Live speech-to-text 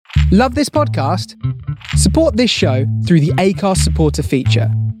Love this podcast? Support this show through the Acast supporter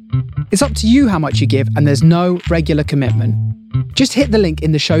feature. It's up to you how much you give, and there's no regular commitment. Just hit the link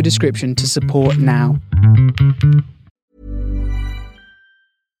in the show description to support now.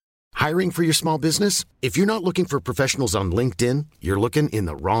 Hiring for your small business? If you're not looking for professionals on LinkedIn, you're looking in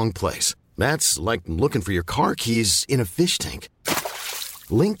the wrong place. That's like looking for your car keys in a fish tank.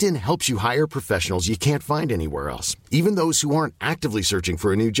 LinkedIn helps you hire professionals you can't find anywhere else, even those who aren't actively searching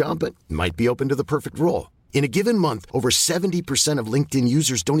for a new job but might be open to the perfect role. In a given month, over 70% of LinkedIn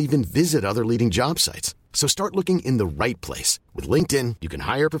users don't even visit other leading job sites. So start looking in the right place. With LinkedIn, you can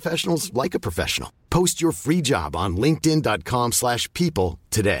hire professionals like a professional. Post your free job on linkedin.com/people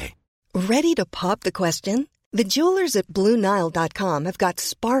today. Ready to pop the question? The jewelers at BlueNile.com have got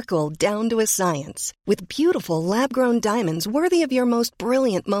sparkle down to a science with beautiful lab-grown diamonds worthy of your most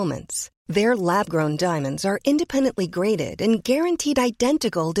brilliant moments. Their lab-grown diamonds are independently graded and guaranteed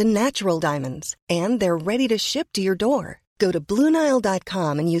identical to natural diamonds, and they're ready to ship to your door. Go to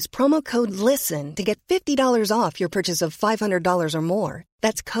BlueNile.com and use promo code LISTEN to get $50 off your purchase of $500 or more.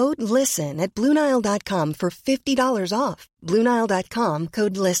 That's code LISTEN at BlueNile.com for $50 off. BlueNile.com,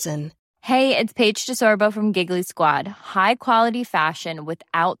 code LISTEN. Hey, it's Paige DeSorbo from Giggly Squad. High quality fashion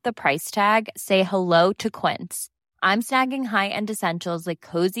without the price tag. Say hello to Quince. I'm snagging high-end essentials like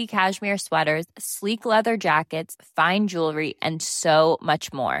cozy cashmere sweaters, sleek leather jackets, fine jewelry, and so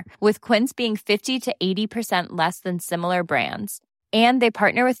much more. With Quince being 50 to 80% less than similar brands. And they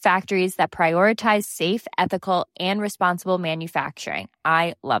partner with factories that prioritize safe, ethical, and responsible manufacturing.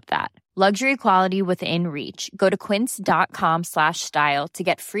 I love that. Luxury quality within reach. Go to quince.com/style to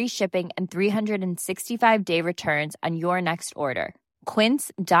get free shipping and 365-day returns on your next order.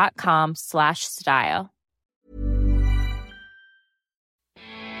 Quince.com/style.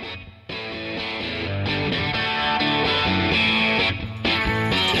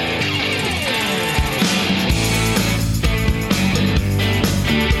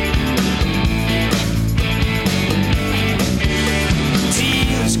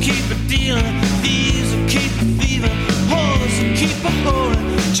 Keep a dealing, thieves will keep a thieving, whores will keep a whoring,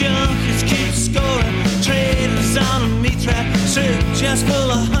 junkies keep scoring, traders on a meat track, searchers full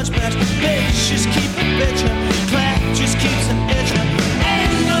of hunchbacks, bitches keep a bitchin', clap just keeps an itchin',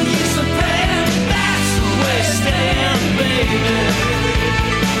 ain't no use of praying, that's the way staying, baby.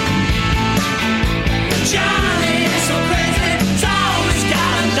 Johnny is so crazy, he's always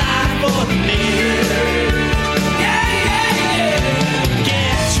got a knife for the needle.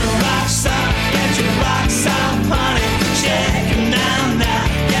 Rocks out, honey, check 'em now,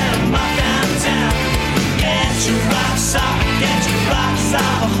 get 'em up downtown. Get your rocks off,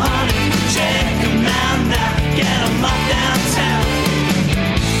 honey, check 'em now, get 'em up downtown.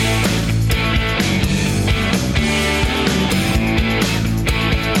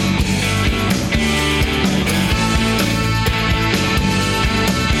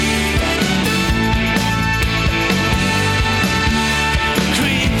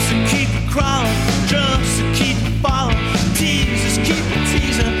 Creeps that keep it crawling, drunks that keep following, teasers keep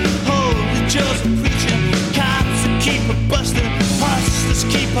teasing, holy Joe's preaching, cops that keep a busting, hustlers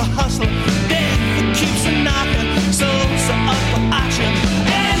keep a hustling, death that keeps a knocking, souls are up for auction,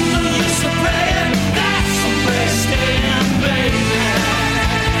 and no use of praying, that's the place staying, baby.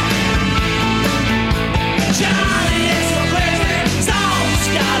 Johnny is so crazy, he's always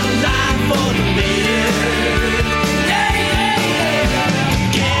got a line for the leader.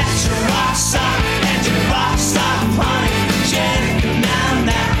 Get your rocks off, honey, check 'em now,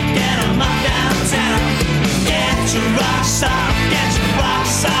 get 'em up downtown. Get your rocks off,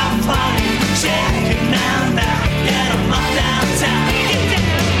 honey,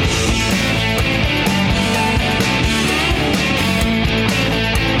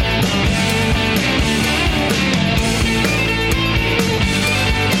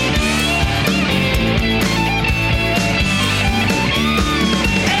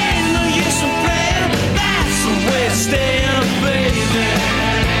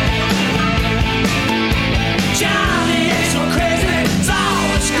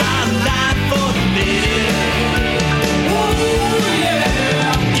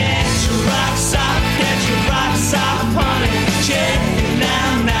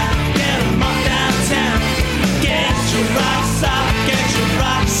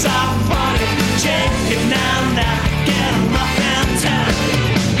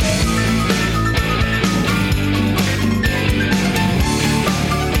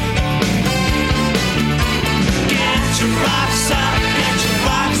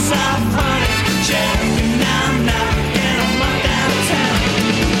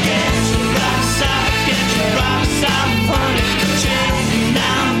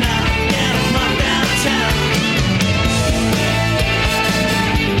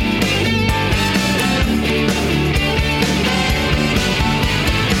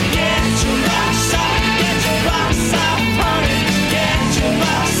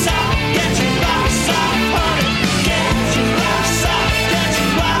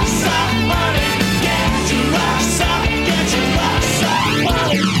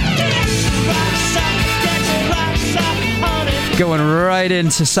 right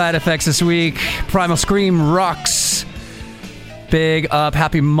into side effects this week. Primal Scream rocks. Big up.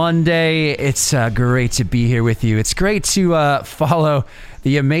 Happy Monday. It's great to be here with you. It's great to follow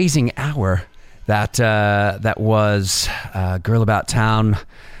the amazing hour that was Girl About Town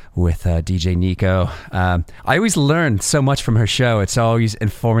with DJ Nico. I always learn so much from her show. It's always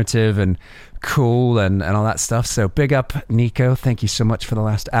informative and cool and all that stuff. So big up, Nico. Thank you so much for the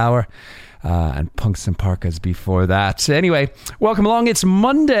last hour. And Punks and Parkas before that. Anyway, welcome along. It's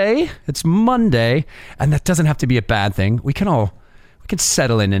Monday. And that doesn't have to be a bad thing. We can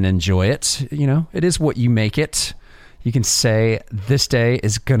settle in and enjoy it. You know, it is what you make it. You can say this day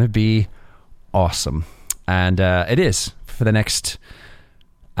is going to be awesome. And it is for the next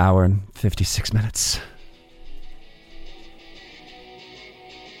hour and 56 minutes.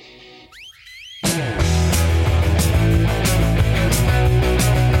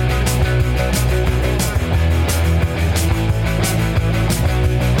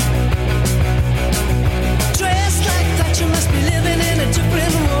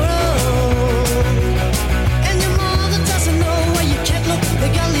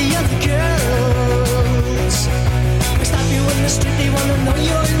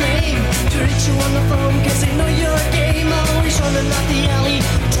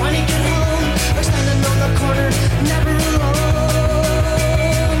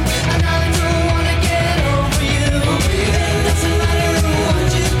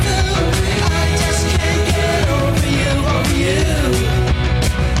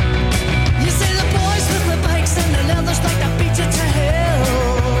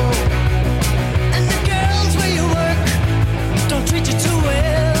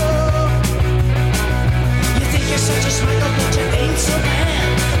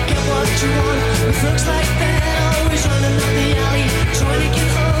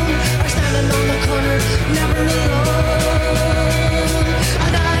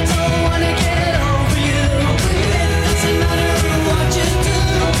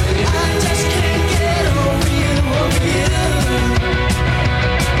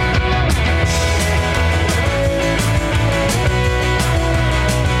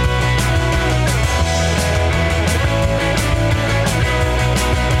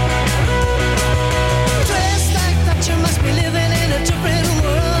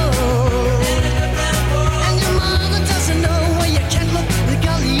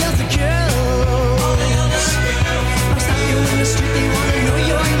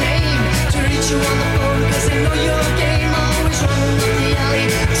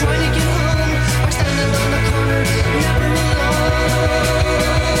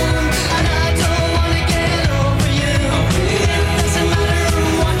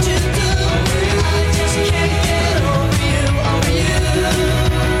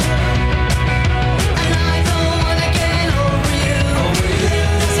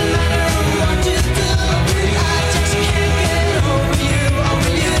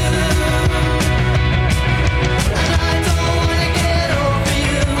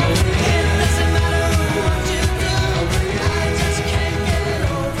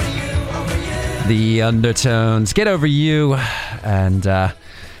 The Undertones, Get Over You, and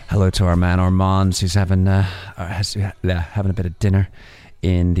hello to our man Armand, who's having a bit of dinner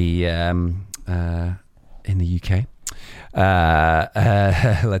in the UK.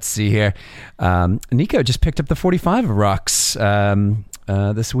 Let's see here. Nico just picked up the 45 rocks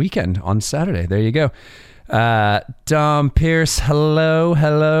this weekend on Saturday. There you go. Dom Pierce, hello.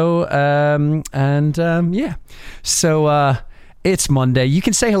 Yeah. So it's Monday. You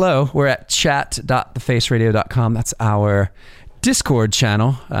can say hello. We're at chat.thefaceradio.com. That's our Discord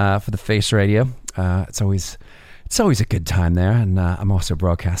channel for the Face Radio. It's always a good time there. And I'm also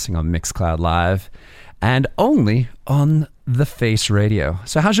broadcasting on Mixcloud Live and only on the Face Radio.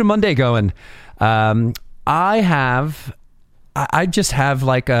 So how's your Monday going? I just have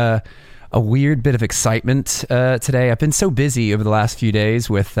like a weird bit of excitement today. I've been so busy over the last few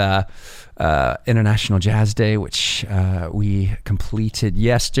days with International Jazz Day, which we completed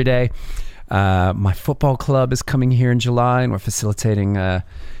yesterday. My football club is coming here in July, and we're facilitating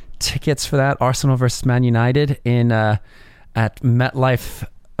tickets for that. Arsenal versus Man United at MetLife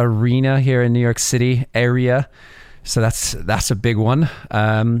Arena here in New York City area. So that's a big one.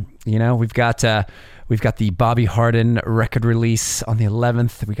 We've got the Bobby Hardin record release on the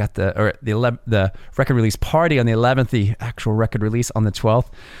 11th. We got the record release party on the 11th, the actual record release on the 12th.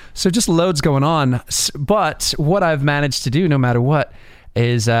 So just loads going on. But what I've managed to do, no matter what,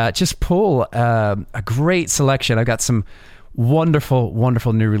 is just pull a great selection. I've got some wonderful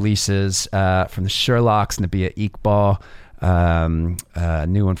new releases from the Sherlocks, Nabia Iqbal,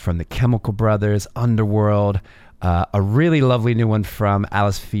 new one from the Chemical Brothers, Underworld, a really lovely new one from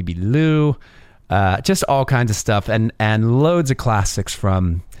Alice Phoebe Lou, just all kinds of stuff, and loads of classics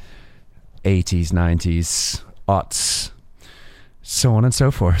from 80s, 90s, aughts, so on and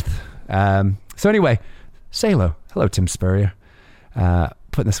so forth. So anyway, say hello. Hello, Tim Spurrier.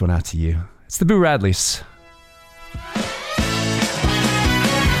 Putting this one out to you. It's the Boo Radleys.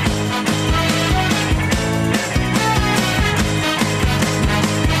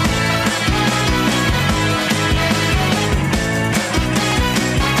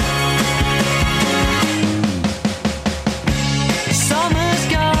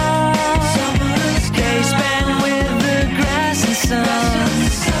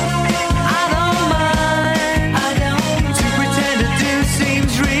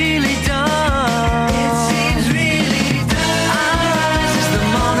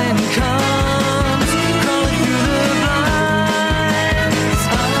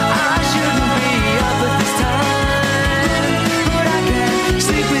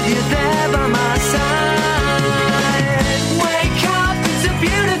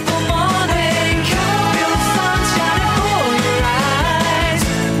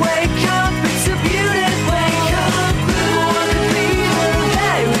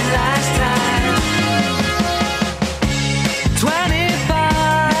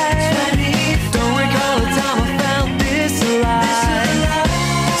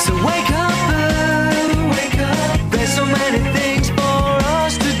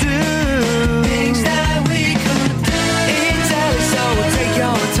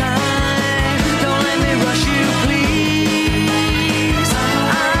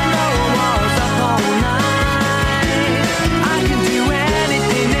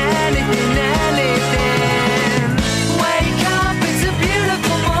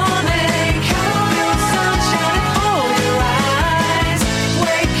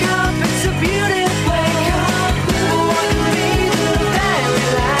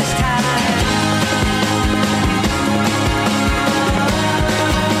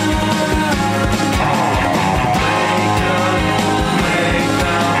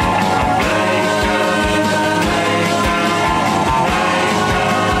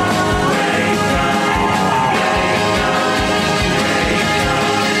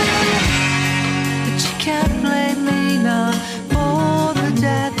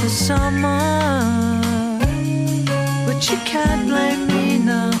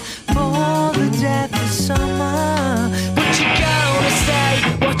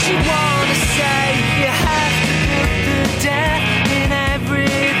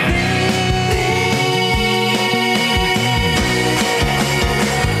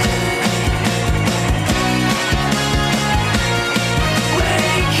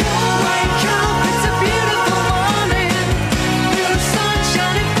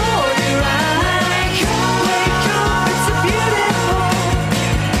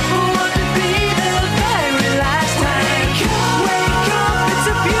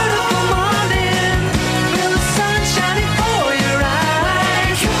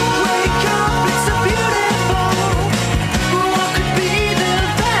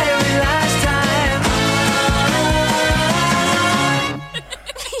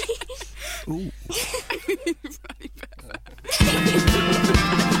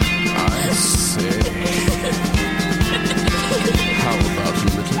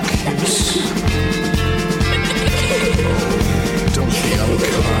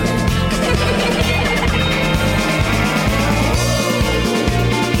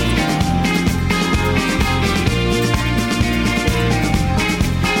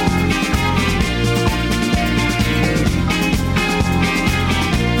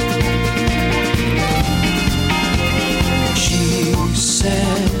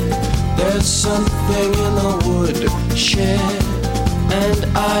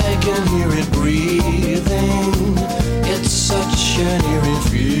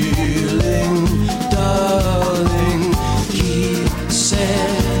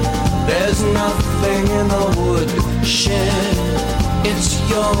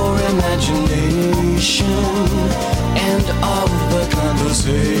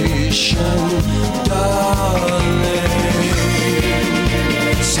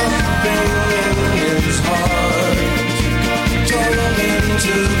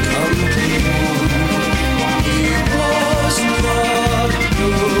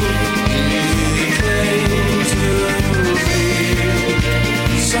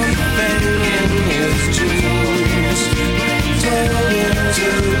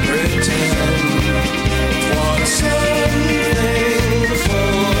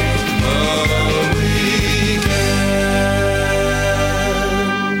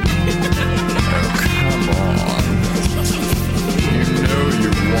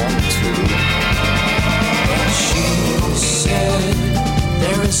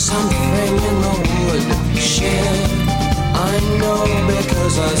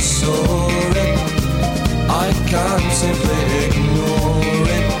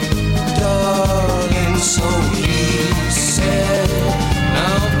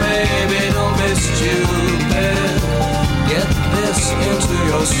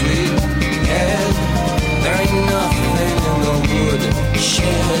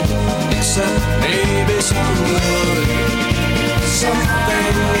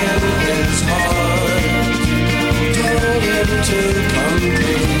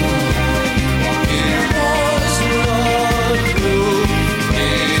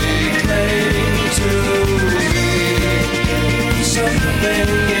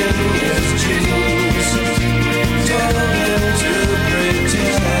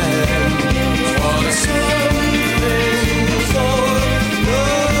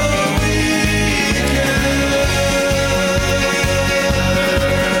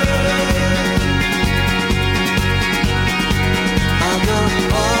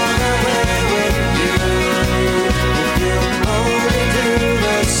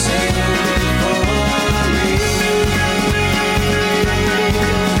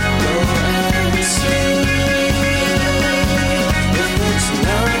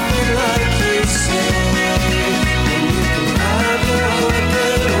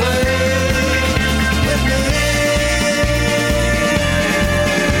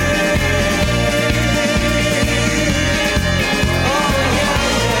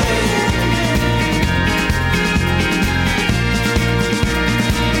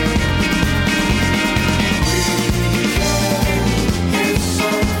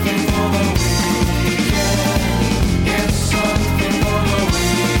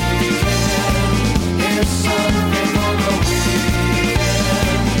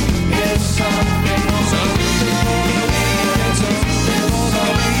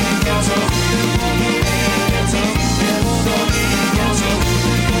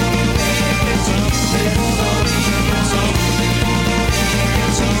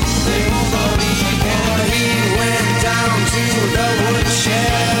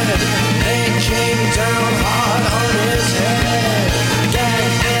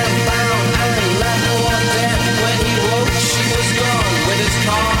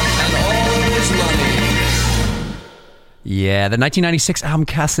 Yeah, the 1996 album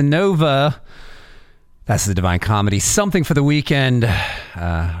Casanova. That's the Divine Comedy. Something for the weekend.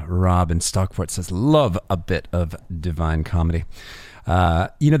 Rob in Stockport says, love a bit of Divine Comedy.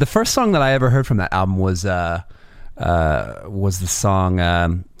 The first song that I ever heard from that album was the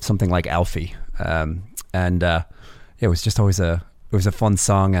song Something Like Alfie. It was just always a fun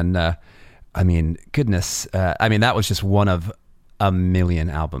song. And that was just one of a million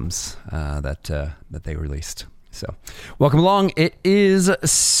albums that they released. So, welcome along. It is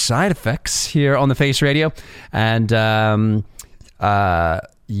Side Effects here on the Face Radio. And hello,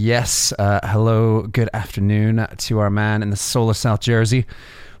 good afternoon to our man in the solar South Jersey.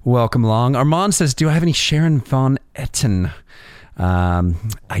 Welcome along. Armand says, do I have any Sharon Von Etten?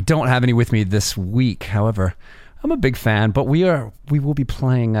 I don't have any with me this week. However, I'm a big fan, but we will be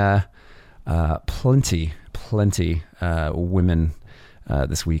playing plenty women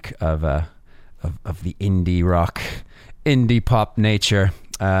this week of the indie rock, indie pop nature.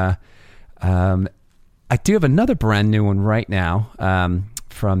 I do have another brand new one right now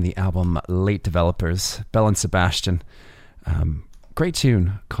from the album Late Developers, Belle and Sebastian. Great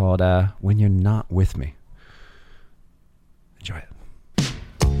tune called When You're Not With Me. Enjoy it.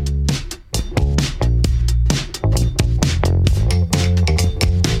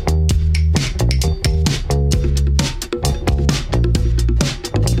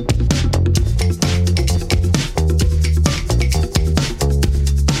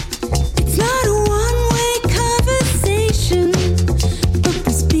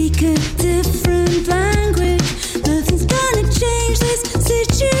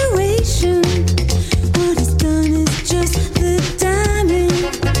 What it's done is just the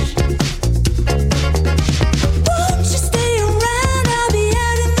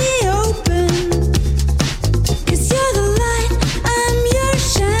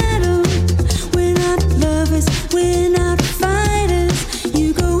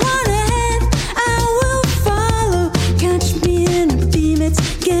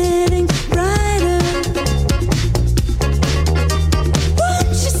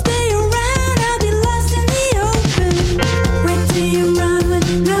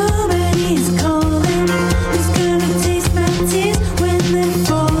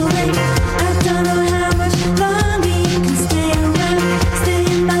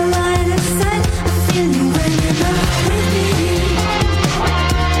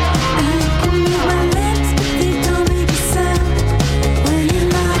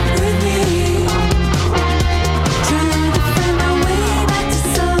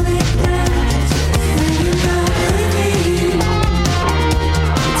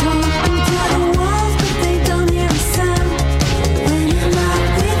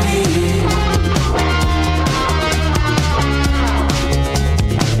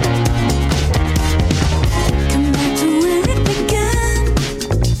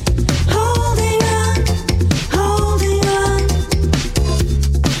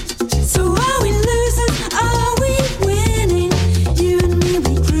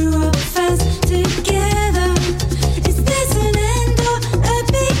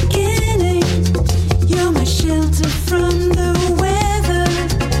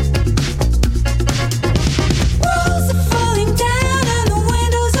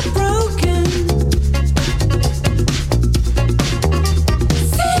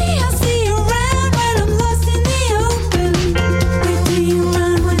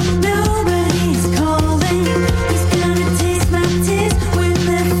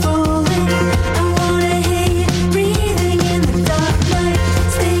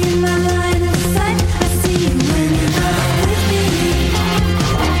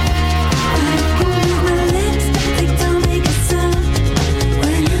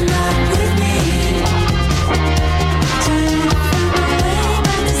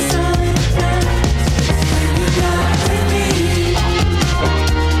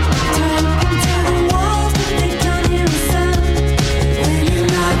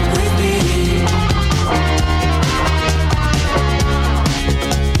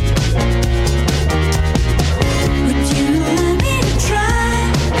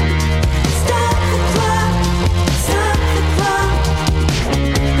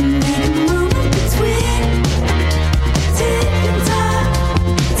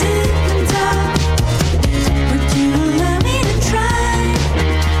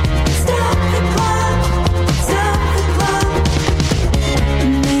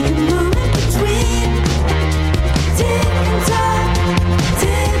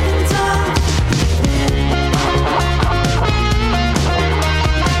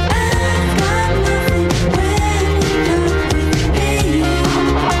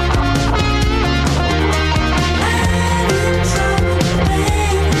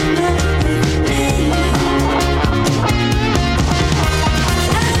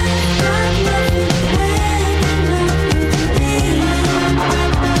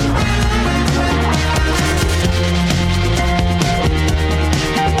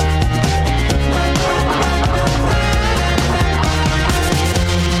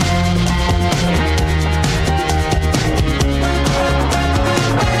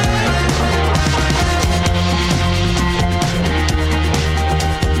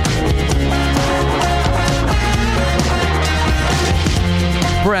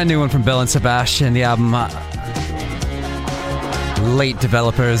brand new one from Bill and Sebastian, the album Late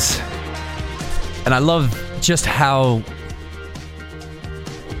Developers. And I love just how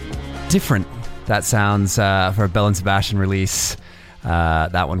different that sounds for a Bill and Sebastian release.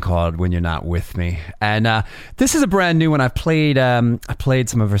 That one called When You're Not With Me. And this is a brand new one. I played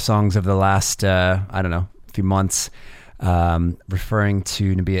some of her songs over the last, few months. Referring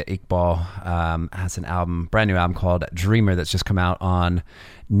to Nabia Iqbal, has an brand new album called Dreamer that's just come out on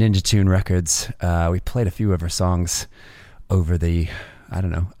Ninja Tune Records. We played a few of her songs over the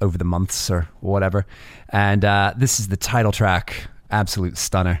months or whatever. And this is the title track, absolute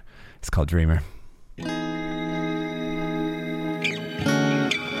stunner. It's called Dreamer.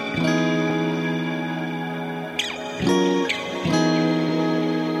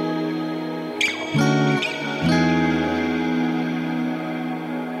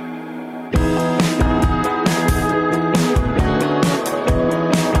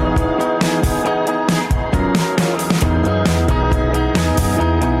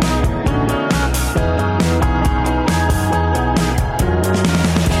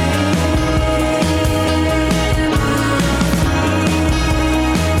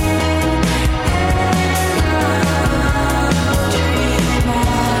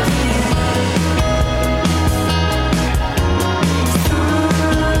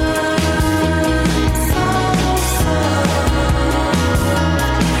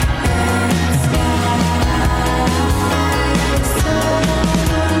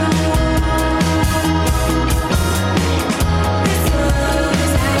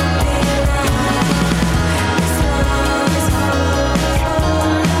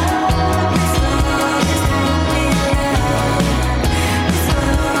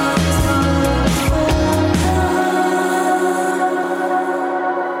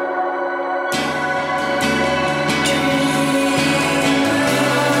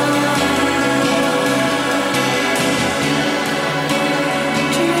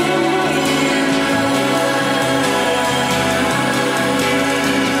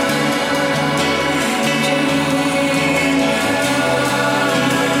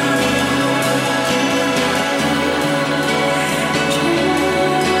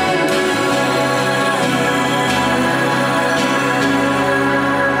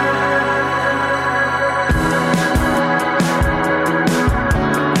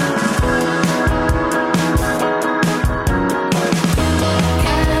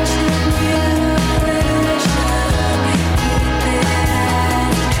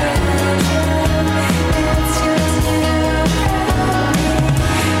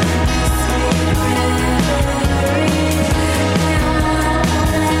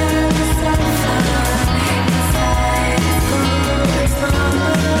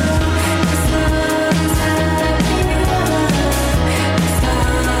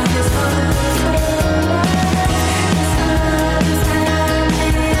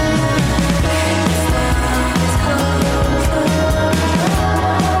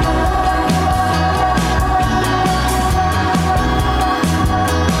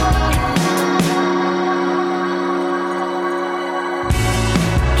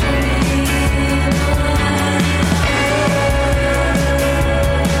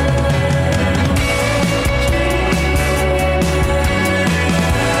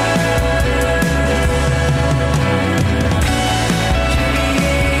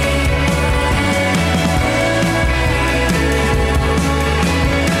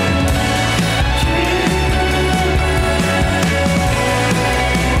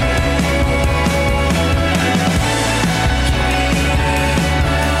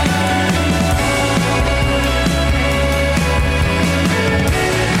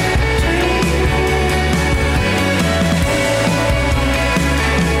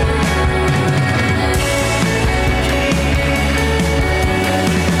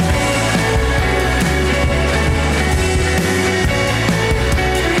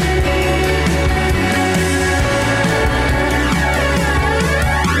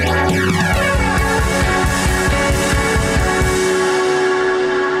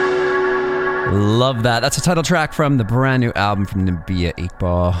 Love that. That's a title track from the brand new album from Nabia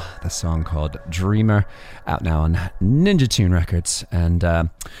Iqbal. The song called Dreamer, out now on Ninja Tune Records. And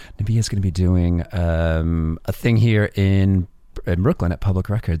Nabia's going to be doing a thing here in Brooklyn at Public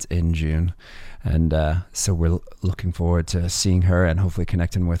Records in June. And so we're looking forward to seeing her and hopefully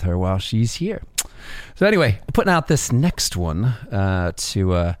connecting with her while she's here. So anyway, putting out this next one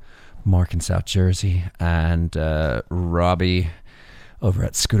to Mark in South Jersey and Robbie over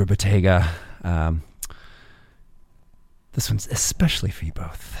at Scooter Bottega. This one's especially for you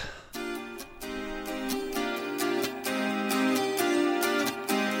both.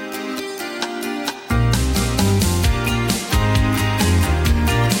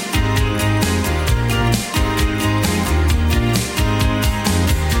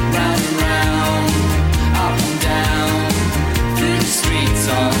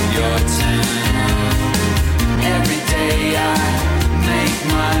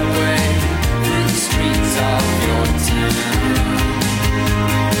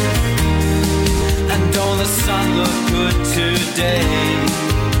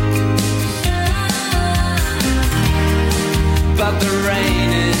 rain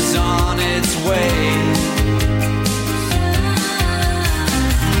is on its way.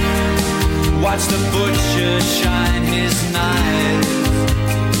 Watch the butcher shine his knife,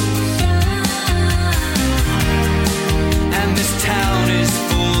 and this town is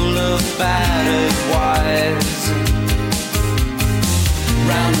full of battered wives.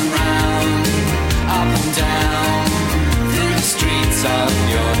 Round and round, up and down, through the streets of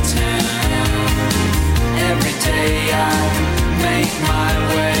your town. Every day I make my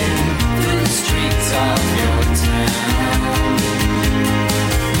way through the streets of your town,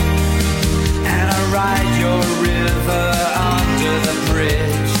 and I ride your river under the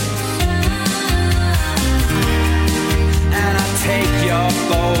bridge, and I take your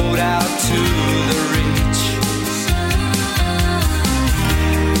boat out to the reach,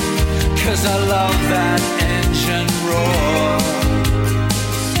 'cause I love that engine roar.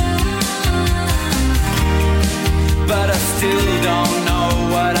 But I still don't know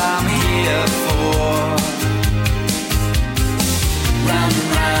what I'm here for. Round and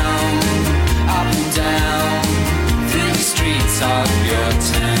round, up and down, through the streets of your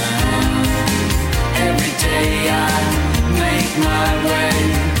town. Every day I make my way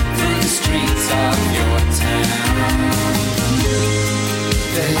through the streets of your town.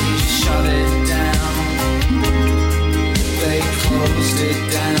 They shut it down, they closed it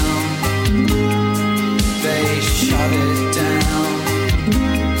down, they shut it down,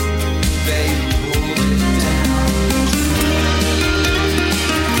 they pulled it down.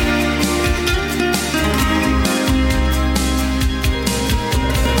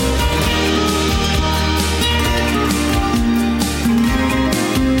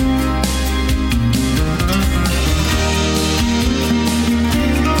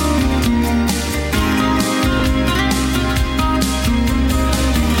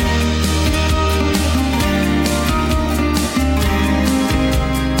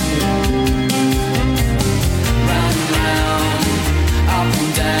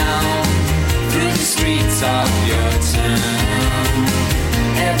 Of your town.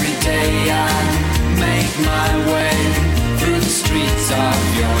 Every day I make my way through the streets of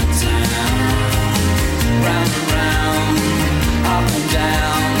your town. Round and round, up and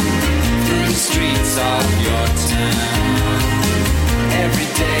down, through the streets of your town. Every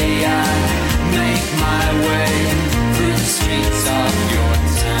day I make my way through the streets of your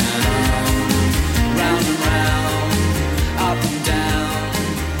town. Round and round, up and down,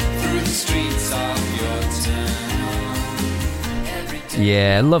 through the streets of your town.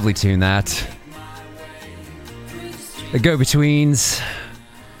 Yeah, lovely tune that. The Go-Betweens,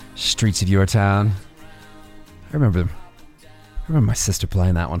 Streets of Your Town. I remember my sister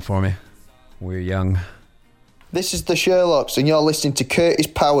playing that one for me when we were young. This is the Sherlocks, and you're listening to Kurtis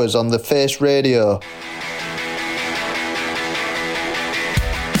Powers on the Face Radio.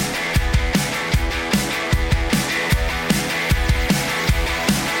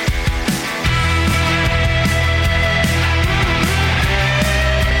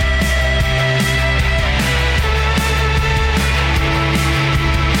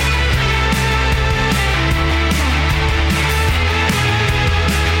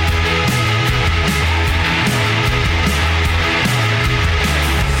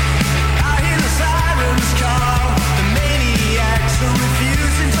 I hear the sirens call.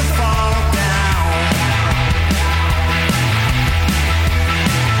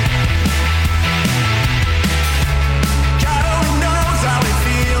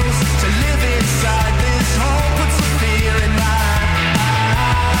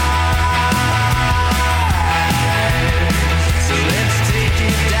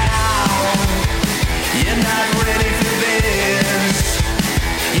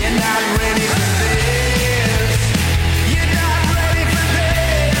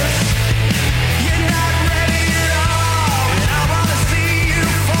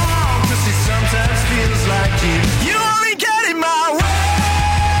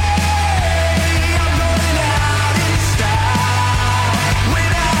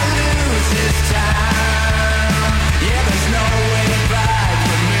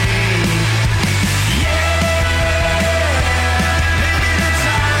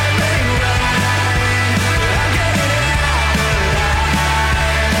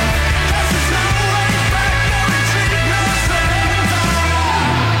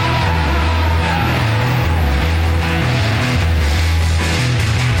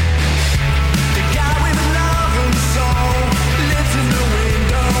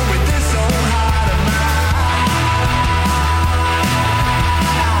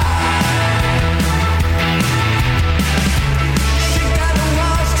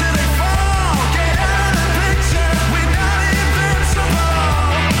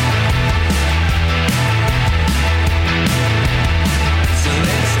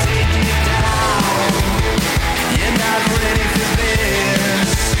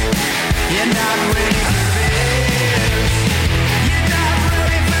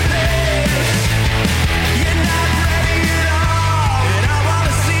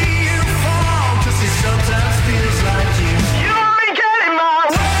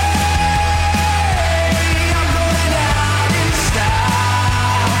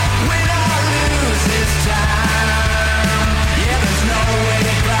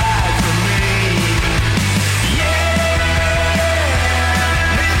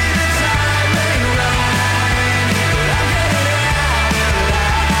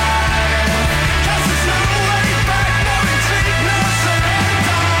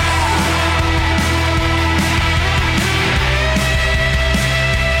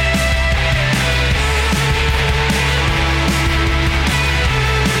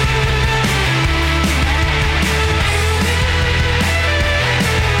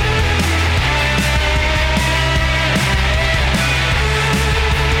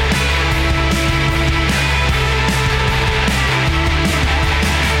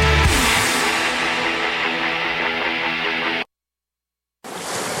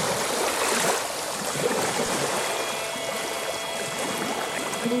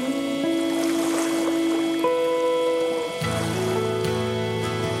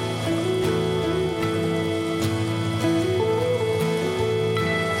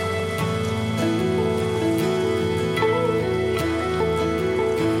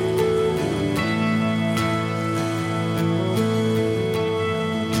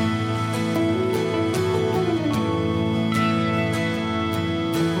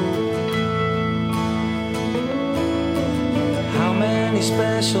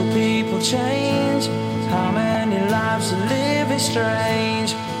 special people change? How many lives are living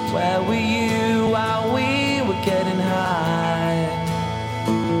strange? Where were you while we were getting high?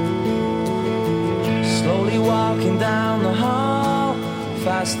 Slowly walking down the hall,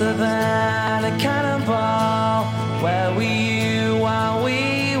 faster than a cannonball. Where were you while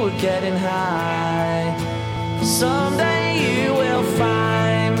we were getting high? Someday you will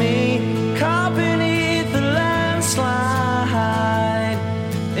find me caught beneath the landslide,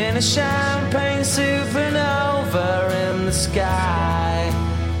 in a champagne supernova in the sky.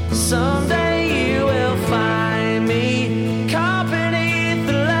 Someday you will find me caught beneath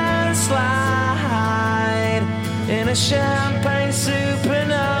the landslide, in a champagne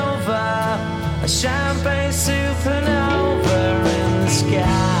supernova, a champagne supernova in the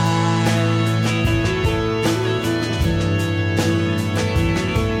sky.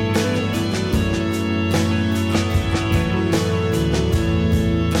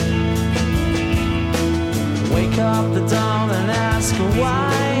 Wake up the dawn and ask her why.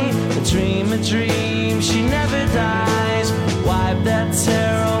 A dream, she never dies. Wipe that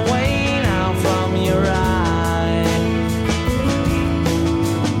tear away now from your eye.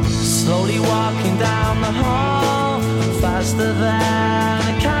 Slowly walking down the hall, faster than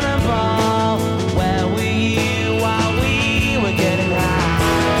a cannonball. Where were you while we were getting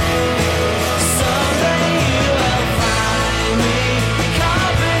high? Someday you will find me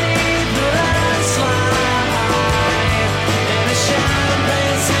caught beneath the landslide, in a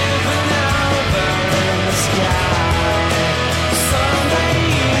champagne supernova in the sky. Someday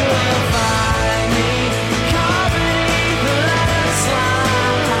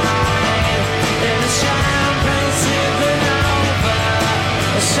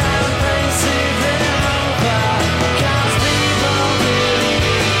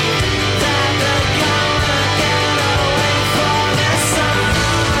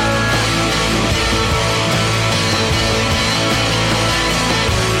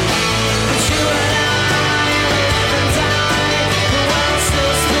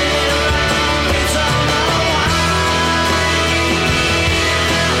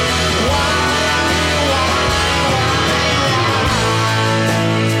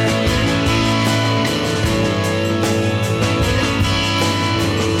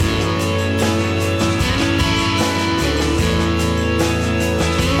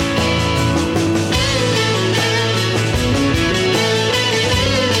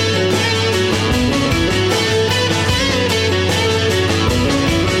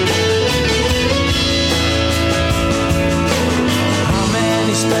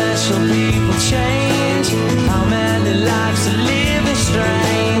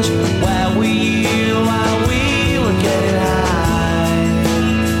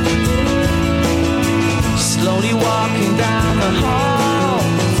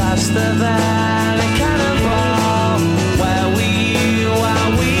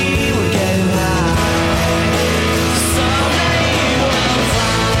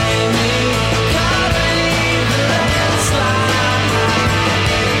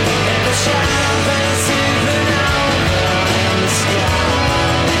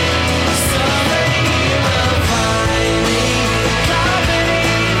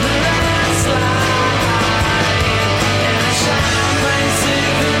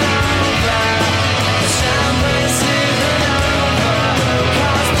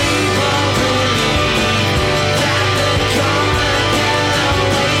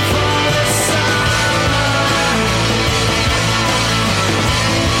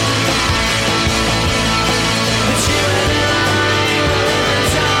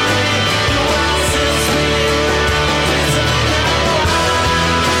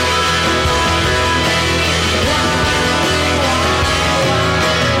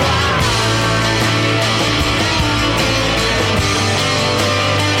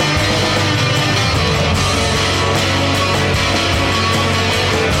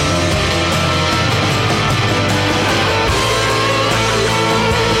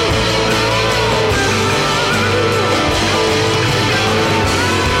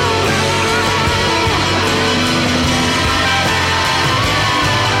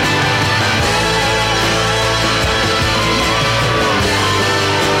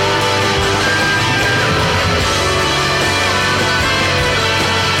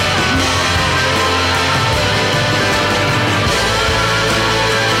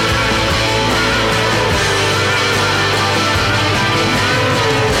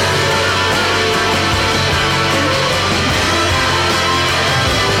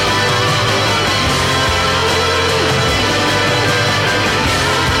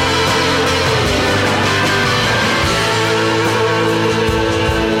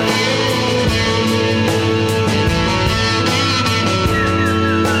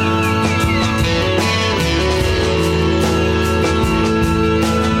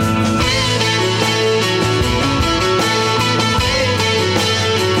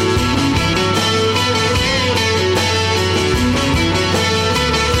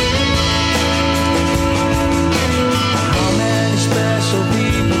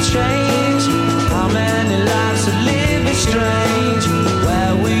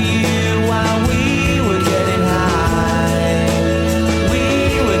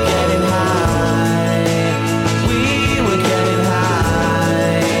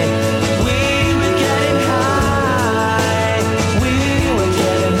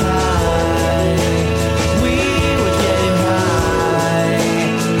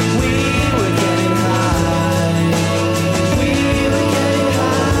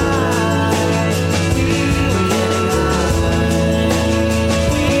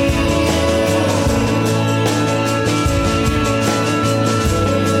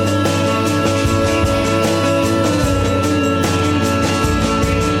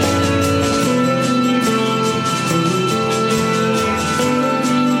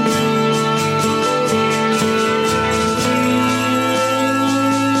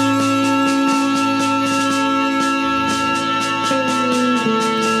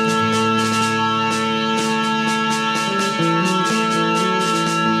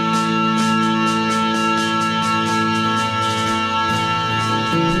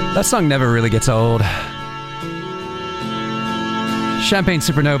That song never really gets old. Champagne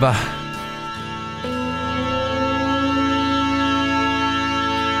Supernova.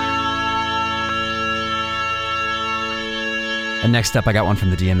 And next up, I got one from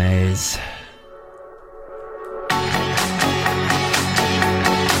the DMAs.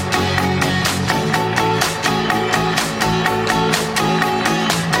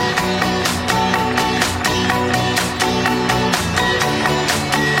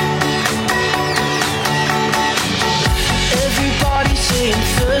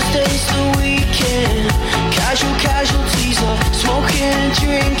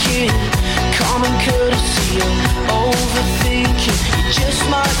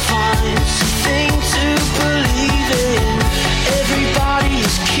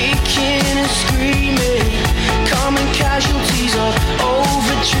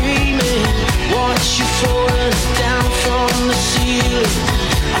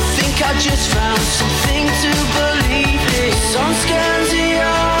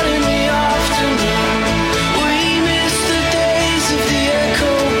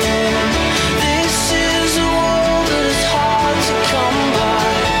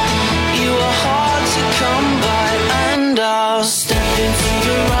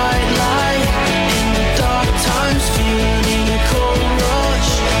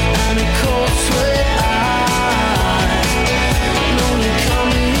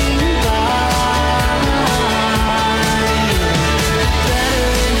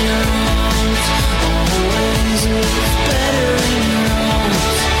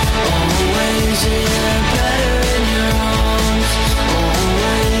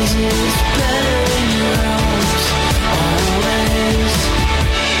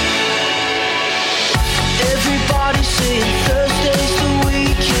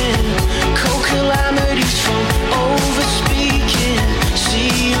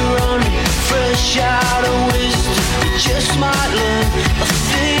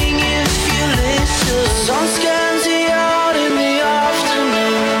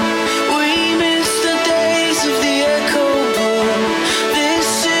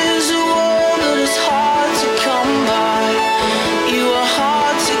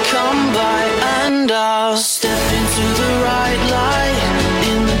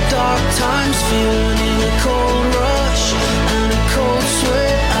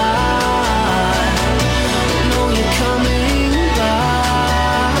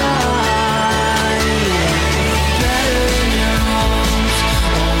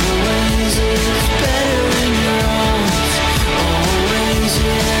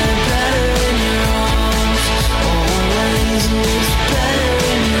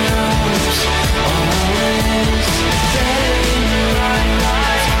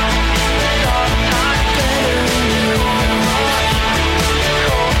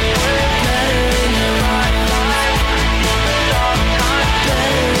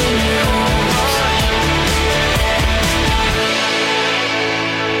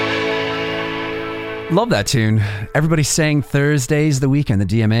 Love that tune. Everybody sang Thursday's the Weekend, the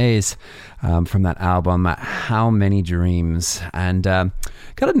DMAs, from that album, How Many Dreams. And got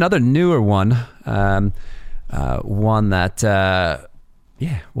another newer one. One that,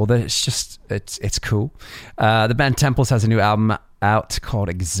 it's cool. The band Temples has a new album out called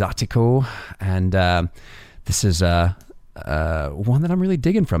Exotico. And this is one that I'm really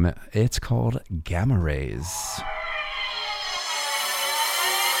digging from it. It's called Gamma Rays.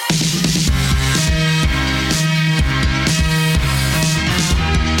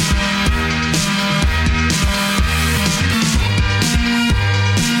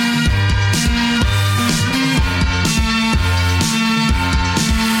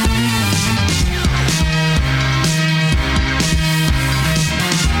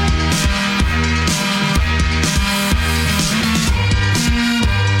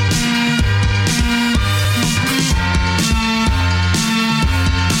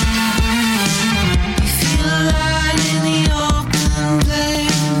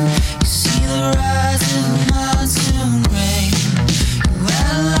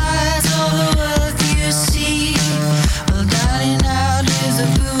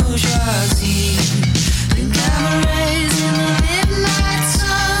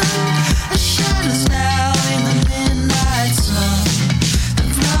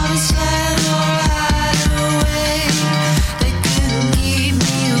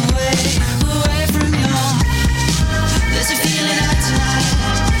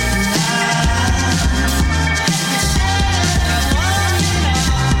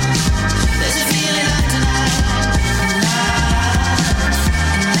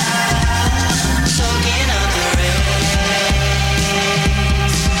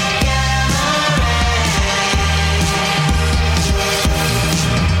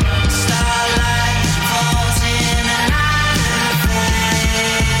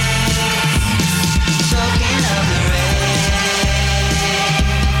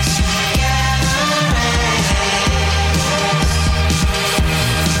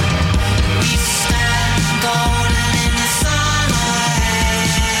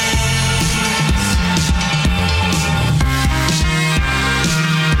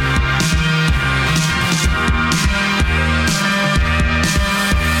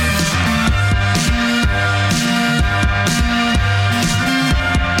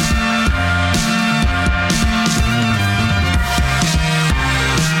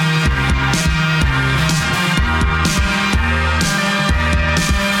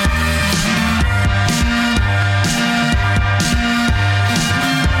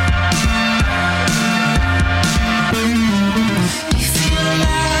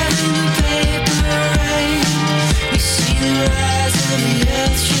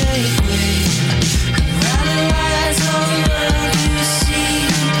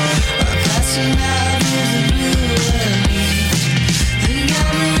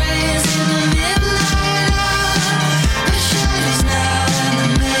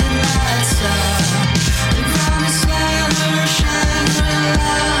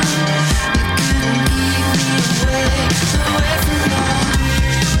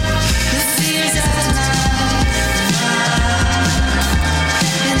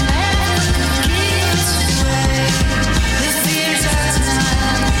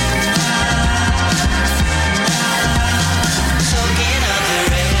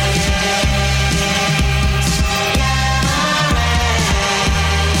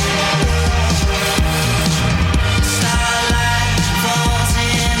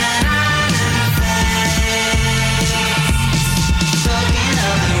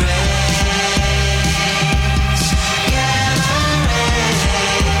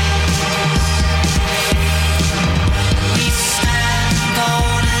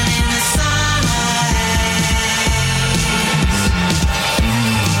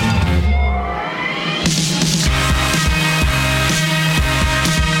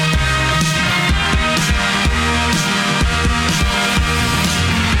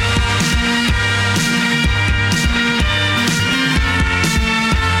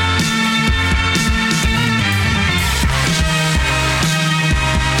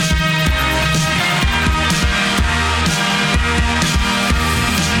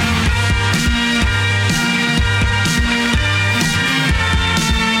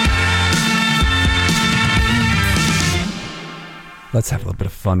 Let's have a little bit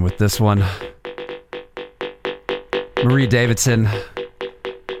of fun with this one. Marie Davidson,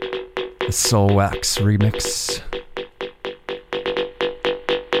 the Soul Wax remix.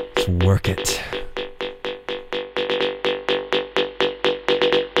 Let's work it.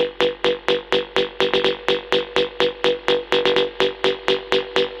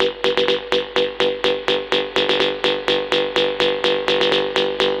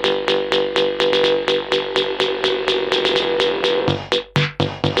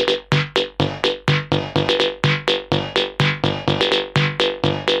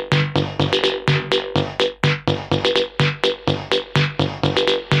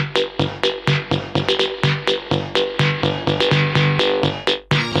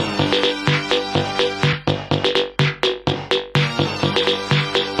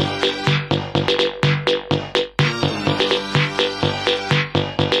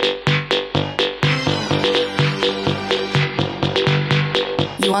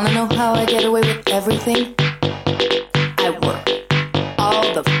 You wanna know how I get away with everything? I work all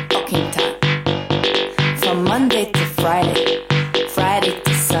the fucking time. From Monday to Friday, Friday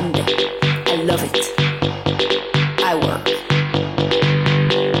to Sunday. I love it. I work.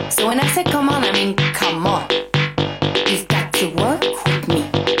 So when I say come on, I mean come on. You've got to work with me.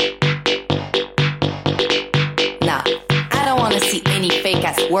 Nah, I don't wanna see any fake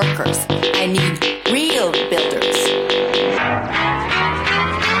ass workers. I need real builders.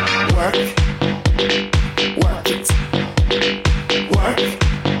 Work it. Work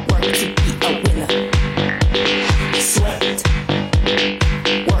to be a winner. Sweat.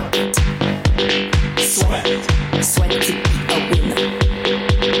 Work it. Sweat to be a winner.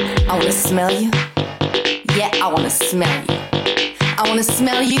 I wanna smell you. Yeah, I wanna smell you. I wanna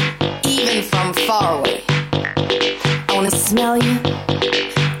smell you even from far away. I wanna smell you.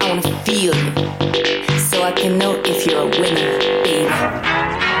 I wanna feel you. So I can know if you're a winner, baby.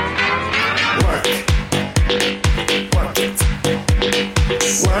 Work it.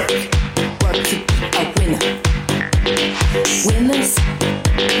 Work to be a winner. Winners,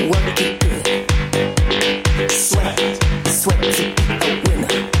 work it good. Sweat to be a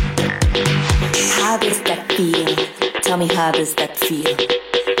winner. How does that feel? Tell me, how does that feel?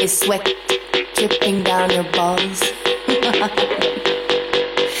 Is sweat dripping down your balls?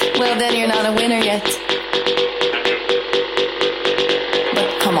 Well, then you're not a winner yet.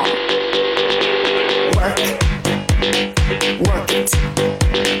 But come on. Work it. Work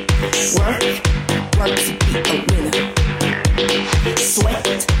to be a winner. Sweat,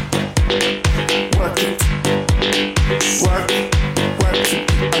 work it. Work to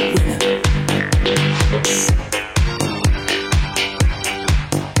be a winner.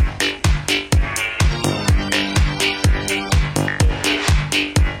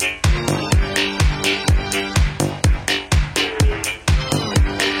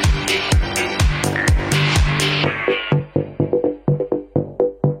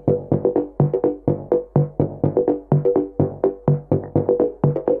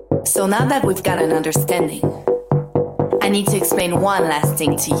 So now that we've got an understanding, I need to explain one last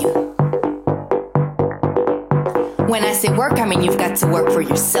thing to you. When I say work, I mean you've got to work for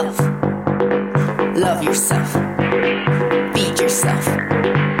yourself. Love yourself. Feed yourself.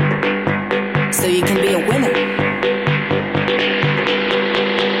 So you can be a winner.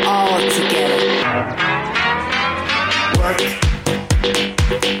 All together. Work it.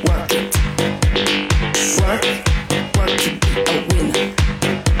 Work to be a winner.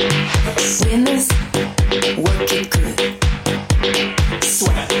 Winners, work it good.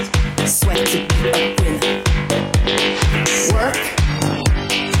 Sweat to be a winner. Work,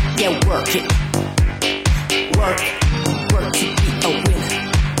 yeah, work it. Work to be a winner.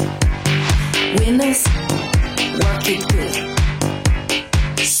 Winners, work it good.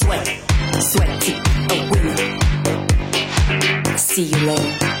 Sweat to be a winner. See you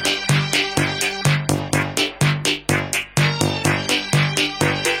later.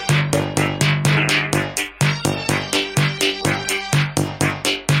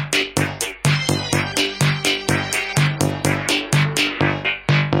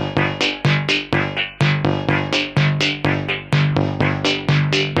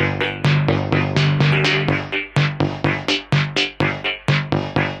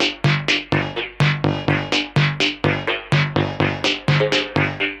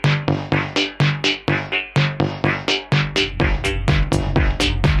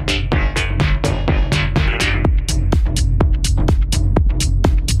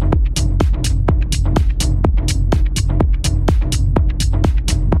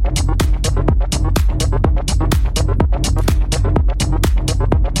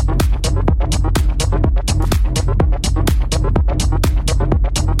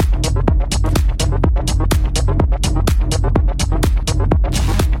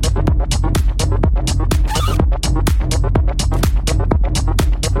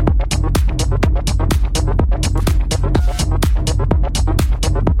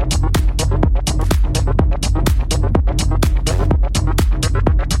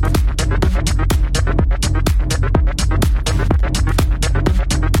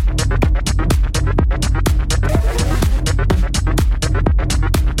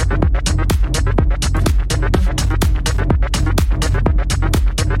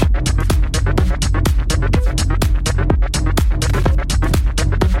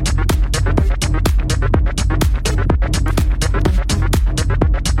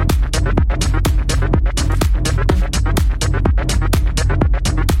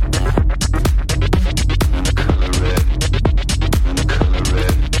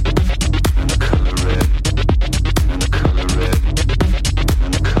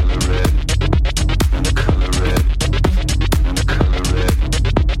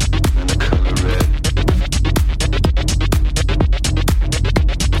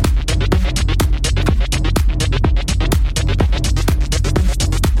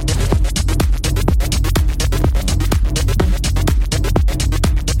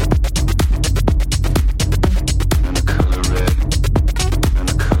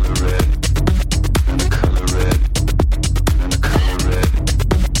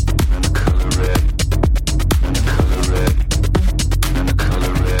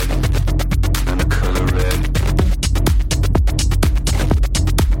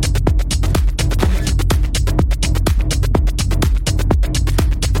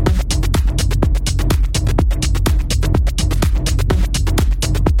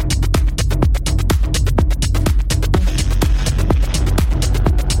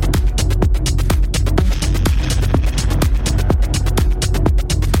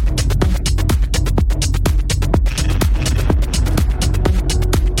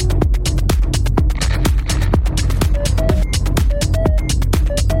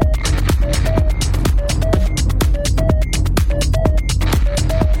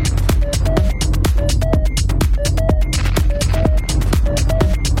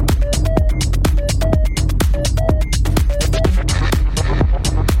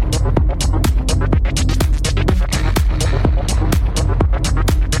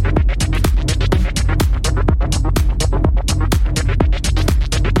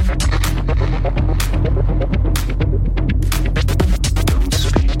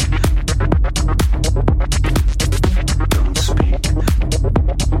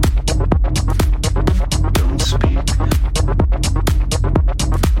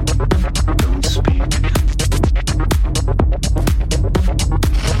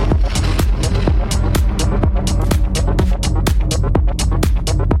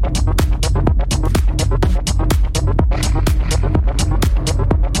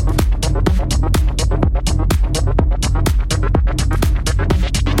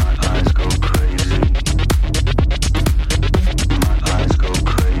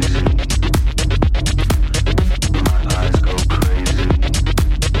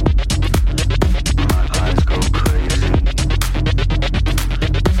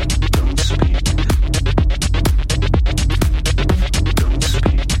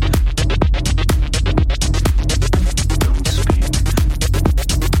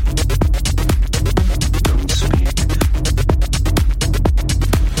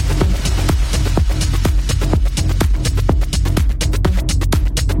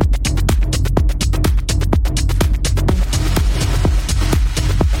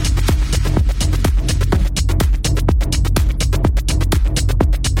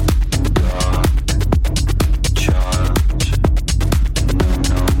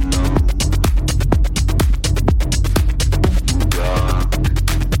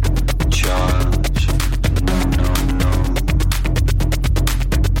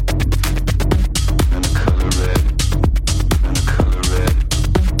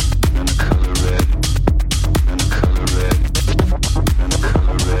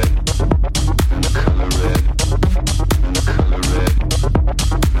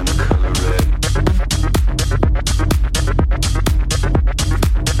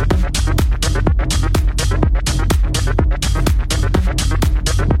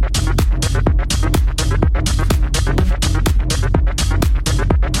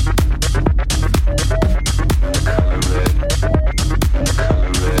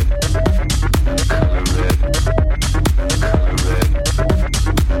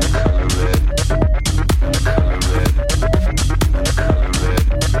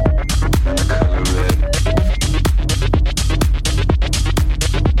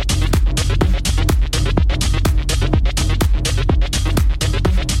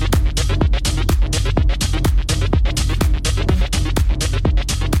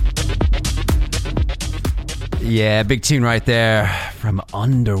 Yeah, big tune right there from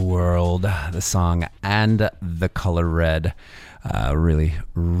Underworld, the song And the Color Red. Really,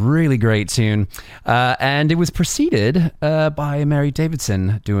 really great tune. And it was preceded by Mary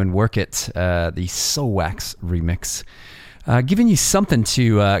Davidson doing Work It, the Soul Wax remix. Giving you something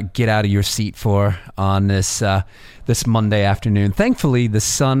to get out of your seat for on this Monday afternoon. Thankfully, the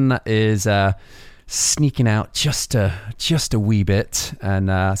sun is sneaking out just a wee bit,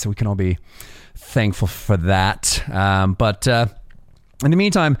 and so we can all be thankful for that. But in the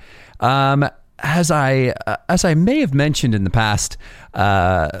meantime, as I may have mentioned in the past,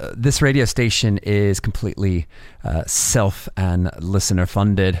 this radio station is completely self and listener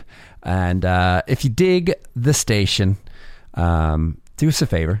funded. And if you dig the station, do us a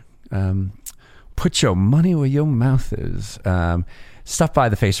favor. Put your money where your mouth is. Stop by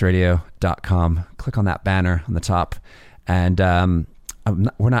thefaceradio.com. Click on that banner on the top. And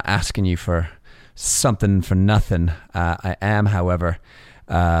we're not asking you for something for nothing. I am, however,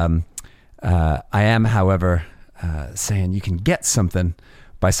 saying you can get something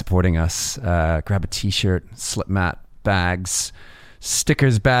by supporting us. Grab a t-shirt, slip mat, bags,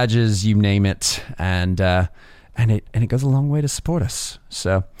 stickers, badges, you name it. And it goes a long way to support us.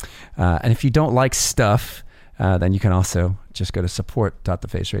 So, and if you don't like stuff, then you can also just go to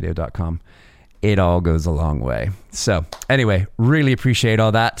support.thefaceradio.com. It all goes a long way. So anyway, really appreciate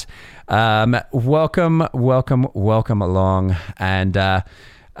all that. Welcome along. And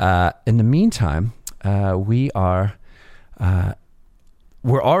in the meantime, we're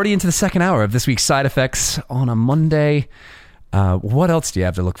already into the second hour of this week's Side Effects on a Monday. What else do you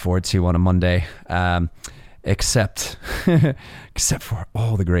have to look forward to on a Monday? Except for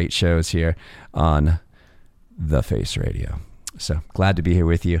all the great shows here on The Face Radio. So glad to be here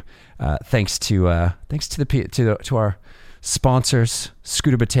with you. Thanks to our sponsors,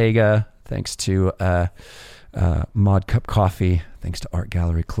 Scooter Bottega. Thanks to Mod Cup Coffee. Thanks to Art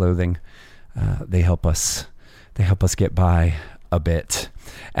Gallery Clothing. They help us get by a bit.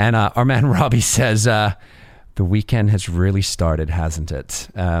 And our man Robbie says the weekend has really started, hasn't it?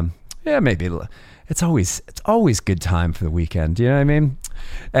 Yeah, maybe. It's always good time for the weekend. You know what I mean?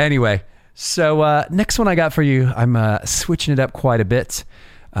 Anyway, so next one I got for you, I'm switching it up quite a bit.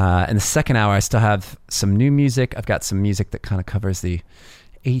 In the second hour, I still have some new music. I've got some music that kind of covers the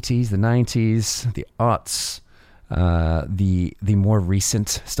 80s, the 90s, the aughts, the more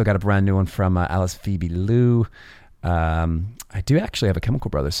recent. Still got a brand new one from Alice Phoebe Lou. I do actually have a Chemical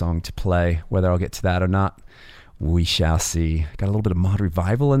Brothers song to play. Whether I'll get to that or not, we shall see. Got a little bit of Mod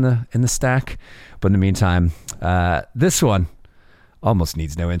Revival in the stack. But in the meantime, this one almost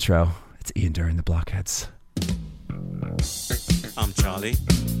needs no intro. It's Ian Dury and the Blockheads. I'm Charlie.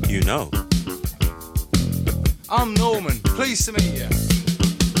 You know. I'm Norman. Pleased to meet you.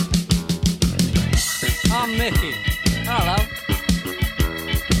 I'm Mickey. Hello.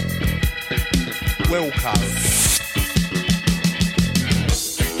 Welcome.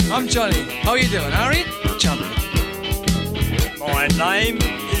 I'm Johnny. How are you doing, Harry? Johnny. My name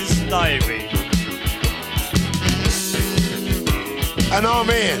is Davey. And I'm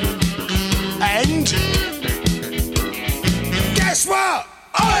Ian. And guess what?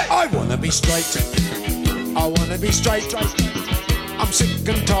 I wanna be straight. I wanna be straight. I'm sick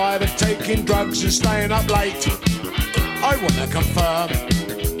and tired of taking drugs and staying up late. I wanna confirm.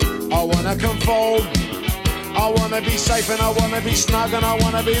 I wanna conform. I wanna be safe and I wanna be snug and I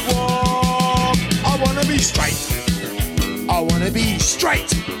wanna be warm. I wanna be straight. I wanna be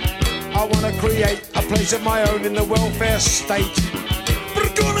straight. I wanna create a place of my own in the welfare state. But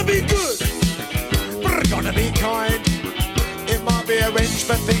it's gonna be good. But it's gonna be kind. It might be a wrench,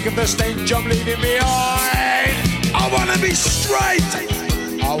 but think of the stench I'm leaving behind. I wanna be straight.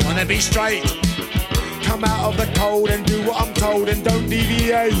 I wanna be straight. Come out of the cold and do what I'm told and don't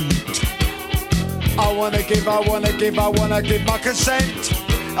deviate. I wanna give my consent.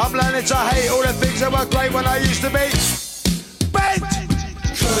 I'm learning to hate all the things that were great when I used to be bent.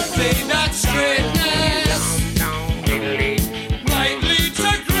 Could be that straightness might lead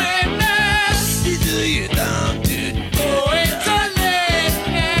to greatness. Oh, it's a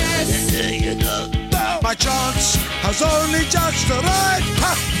lateness. My chance has only just arrived.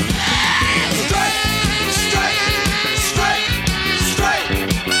 Straight, straight, straight, straight,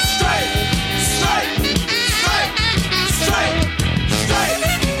 straight, straight, straight, straight,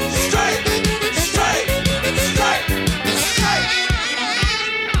 straight, straight, straight, straight, straight.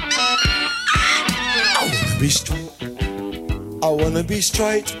 I wanna be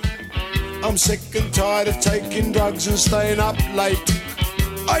straight. I'm sick and tired of taking drugs and staying up late.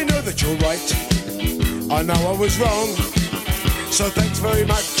 I know that you're right. I know I was wrong. So thanks very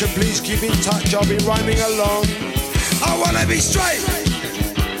much and please keep in touch. I'll be rhyming along. I wanna be straight.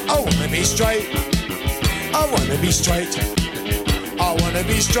 I wanna be straight. I wanna be straight. I wanna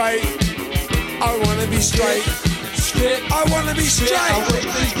be straight. I wanna be straight. I wanna be straight.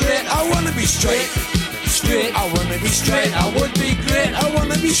 I wanna be straight. I wanna be straight. I would be great. I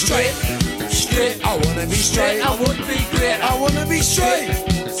wanna be straight. I wanna be straight. I would be great. I wanna be straight.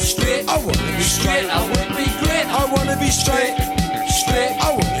 I wanna be straight. I would be great. I wanna be straight.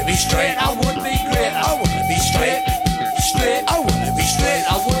 I wanna be straight. I would be great. I wanna be straight. I wanna be straight.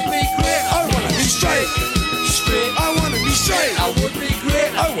 I would be great. I wanna be straight. I wanna be straight. I would be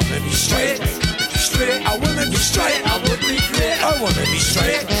great. I wanna be straight. I wanna be straight. I would be great. I wanna be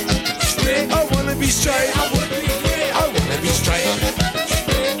straight. I wanna be straight. I would be great. I wanna be straight.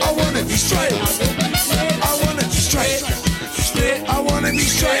 I wanna be straight. I wanna be straight. I wanna be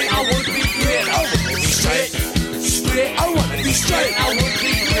straight. I would be great. I wanna be straight. I wanna be straight. I would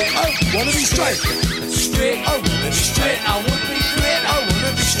be great. I wanna be straight. I wanna be straight. I would be great. I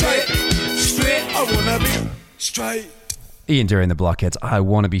wanna be straight. I wanna be straight. Ian Dury and the Blockheads. I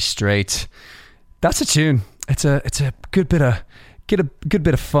wanna be straight. That's a tune. It's a good bit of good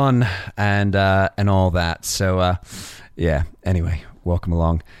bit of fun and all that. So yeah. Anyway, welcome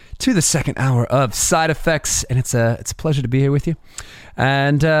along to the second hour of Side Effects, and it's a pleasure to be here with you.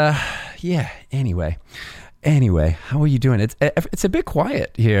 And yeah. Anyway, how are you doing? It's a bit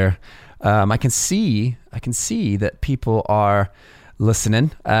quiet here. I can see that people are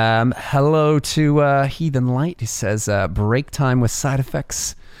listening. Hello to Heathen Light, who says break time with Side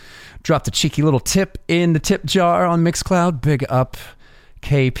Effects. Dropped a cheeky little tip in the tip jar on Mixcloud. Big up,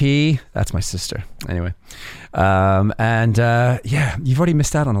 KP. That's my sister. Anyway. Yeah, you've already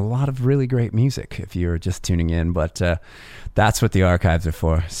missed out on a lot of really great music if you're just tuning in, but that's what the archives are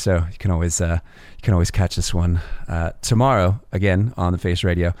for. So you can always catch this one tomorrow again on the Face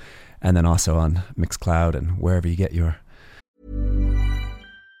Radio, and then also on Mixcloud and wherever you get your...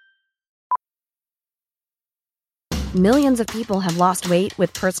 Millions of people have lost weight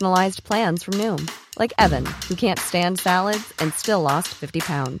with personalized plans from Noom. Like Evan, who can't stand salads and still lost 50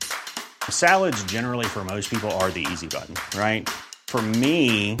 pounds. Salads generally for most people are the easy button, right? For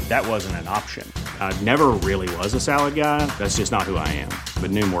me, that wasn't an option. I never really was a salad guy. That's just not who I am.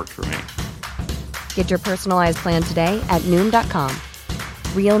 But Noom worked for me. Get your personalized plan today at Noom.com.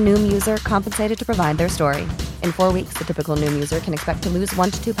 Real Noom user compensated to provide their story. In 4 weeks, the typical Noom user can expect to lose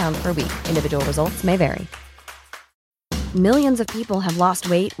 1 to 2 pounds per week. Individual results may vary. Millions of people have lost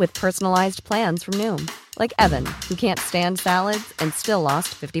weight with personalized plans from Noom. Like Evan, who can't stand salads and still lost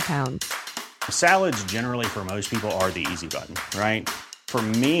 50 pounds. Salads generally for most people are the easy button, right? For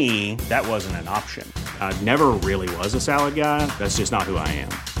me, that wasn't an option. I never really was a salad guy. That's just not who I am.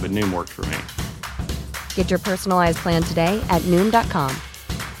 But Noom worked for me. Get your personalized plan today at Noom.com.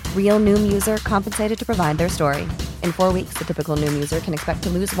 Real Noom user compensated to provide their story. In 4 weeks, the typical Noom user can expect to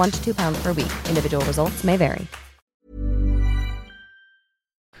lose 1 to 2 pounds per week. Individual results may vary.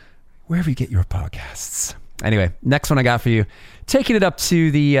 Wherever you get your podcasts. Anyway, next one I got for you, taking it up to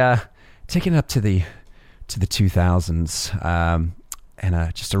the 2000s,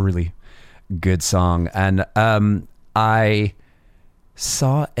 and just a really good song. And I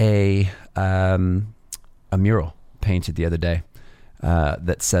saw a mural painted the other day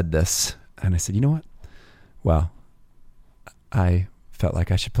that said this, and I said, you know what? Well, I felt like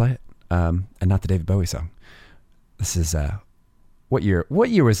I should play it, and not the David Bowie song. This is what year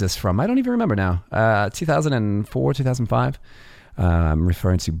was this from? I don't even remember now. 2004, 2005. I'm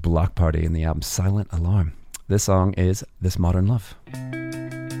referring to Block Party and the album Silent Alarm. This song is This Modern Love.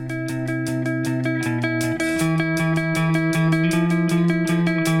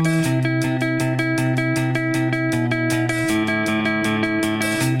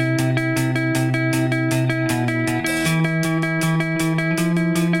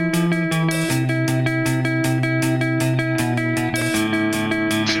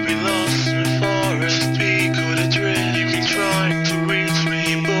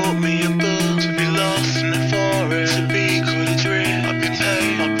 I've been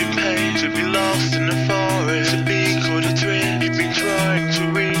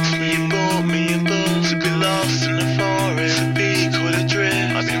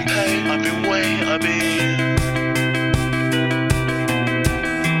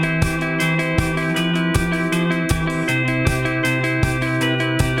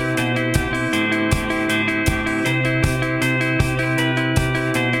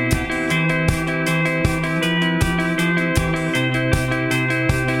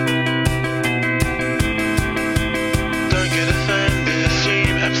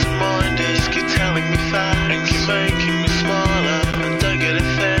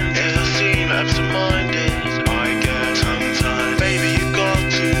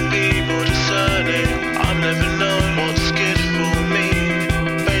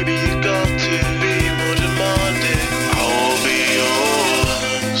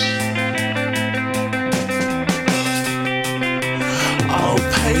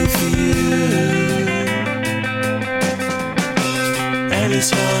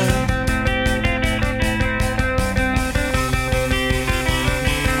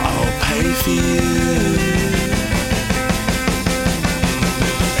for you.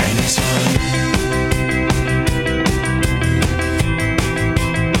 Anytime.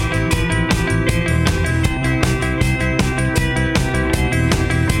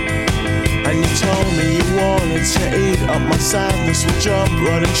 And you told me you wanted to eat up my sadness. We'll jump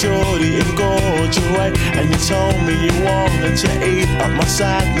right and shorty and gorge away. And you told me you wanted to eat up my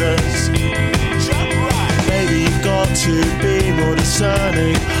sadness. Baby, you've got to be more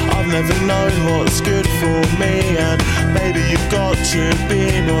discerning. I've never known what's good for me. And baby, you've got to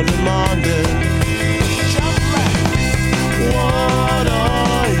be more demanding. What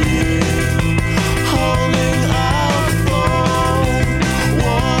are you holding out for?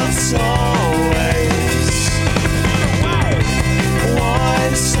 What's always? Why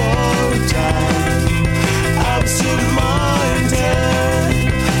so down?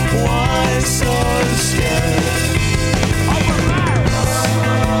 Absent-minded. Why so scared?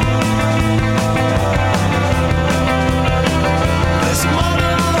 This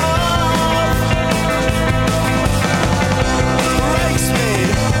modern love breaks me.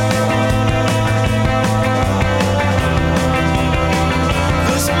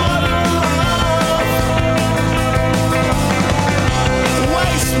 This modern love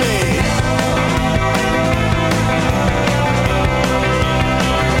wastes me.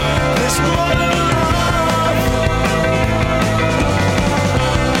 This modern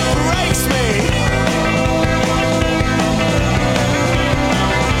breaks me.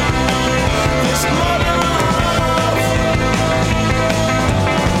 This modern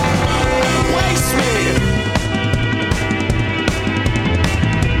wastes me.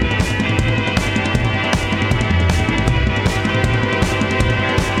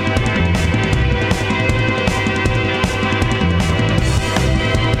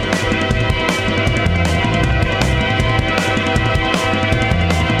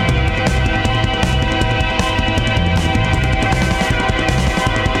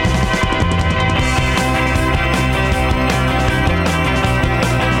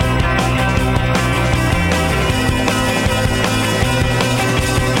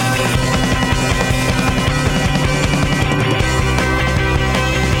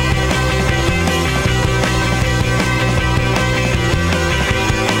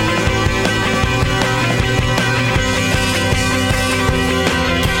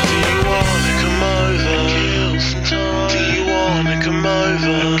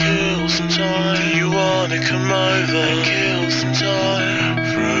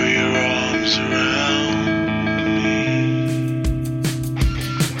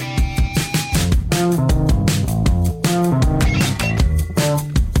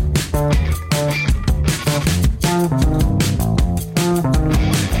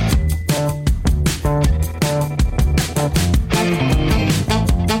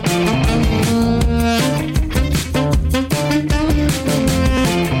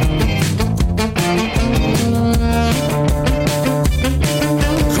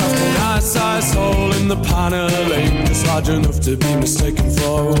 To be mistaken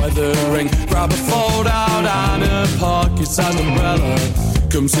for a weathering. Grab a fold out and a pocket-sized umbrella.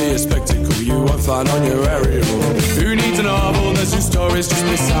 Come see a spectacle you won't find on your aerial. Who needs a novel? There's two stories just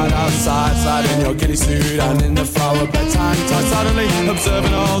beside outside. Slide in your ghillie suit and in the flower bedtime time. Suddenly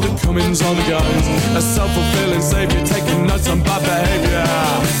observing all the comings, all the goings. A self-fulfilling savior taking notes on bad behavior.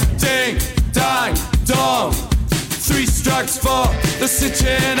 Ding, dang, dong. 3 strikes for the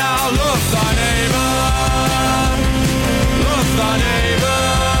city now. Love thy neighbor. Love thy neighbor,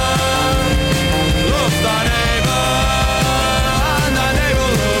 love thy neighbor, and thy neighbor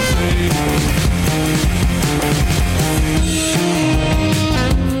loves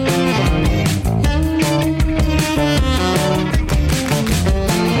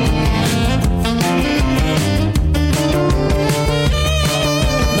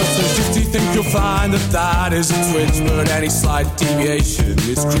Not so shifty, think you'll find that is a twitch, but any slight deviation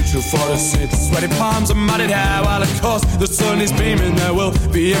is crucial for the sit. Sweaty palms and matted hair, while of course the sun is beaming. There will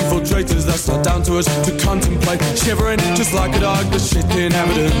be infiltrators, that's not down to us to contemplate. Shivering just like a dog, the shit in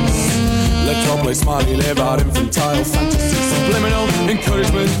evidence. Let your play smiley live out infantile fantasy. Subliminal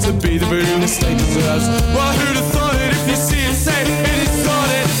encouragement to be the boon the state deserves. Well, who'd have thought it? If you see it, say it is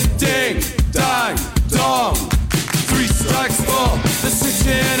sorted. Ding, dang, dong. 3 strikes for the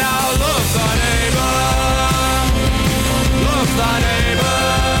city now. Love thy neighbor. Love thy neighbor.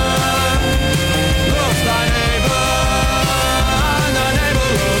 Love thy neighbor. And thy neighbor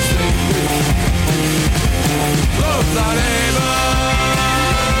loves me. Love thy neighbor.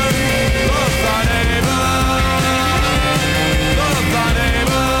 Love thy neighbor. Love thy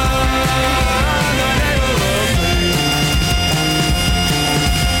neighbor. And thy neighbor loves me.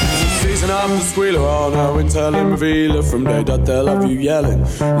 off the squealer, oh no, and telling revealer from day dot they love you yelling,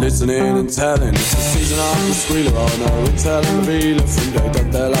 listening and telling. It's the season of the squealer, oh no, and telling revealer from day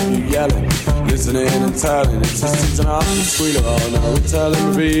dot they love you yelling, listening and telling. It's the season of the squealer, oh no, and telling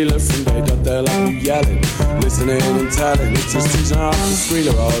revealer from day dot they love you yelling, listening and telling. It's the season of the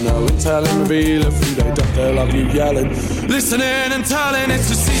squealer, oh no, and telling revealer from day dot they love you yelling, listening and telling. It's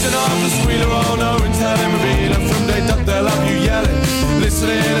the season of the squealer, oh no, and telling revealer from day dot they love you yelling,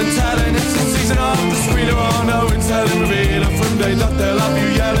 listening and telling. It's the season of the squealer, oh no, and telling revealer from day dot they love you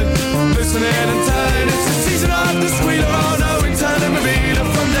yelling, listening and telling. It's the season of the squealer, oh no, and telling revealer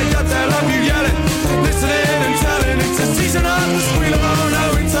from day dot they love you yelling, listening and telling. It's the season of the squealer, oh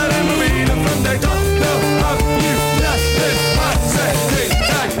no, and telling revealer from day dot they love you yelling. I say tick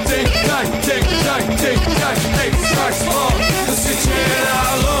tack, tick tack, tick tack, tick tack, 8 strikes for the city.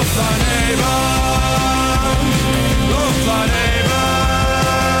 I love thy neighbor, love thy neighbor,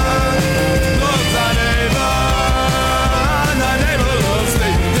 love thy neighbor, and thy neighbor loves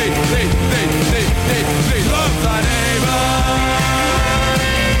thee, love thy neighbor,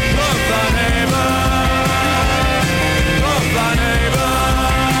 love thy neighbor, love thy neighbor.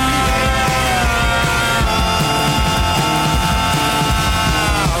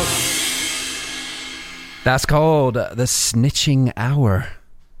 That's called The Snitching Hour.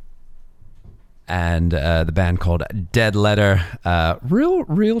 And the band called Dead Letter.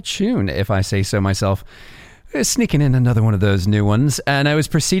 Real tune, if I say so myself. Sneaking in another one of those new ones. And I was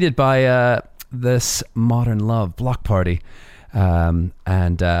preceded by this Modern Love Block Party. And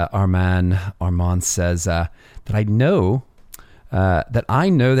our man Armand says that I know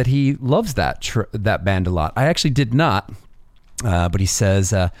that he loves that band a lot. I actually did not. But he says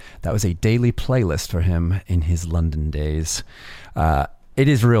that was a daily playlist for him in his London days. It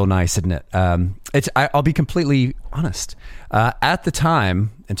is real nice, isn't it? I'll be completely honest. At the time,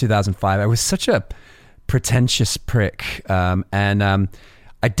 in 2005, I was such a pretentious prick. And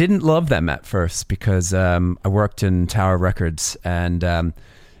I didn't love them at first because I worked in Tower Records and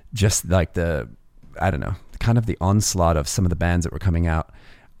just like kind of the onslaught of some of the bands that were coming out,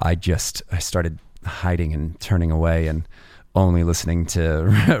 I started hiding and turning away and only listening to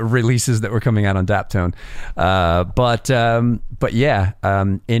releases that were coming out on Daptone. But yeah,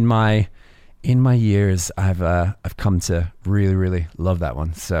 in my years, I've come to really, really love that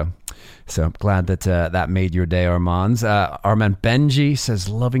one. So I'm glad that that made your day, Armand. Our man Benji says,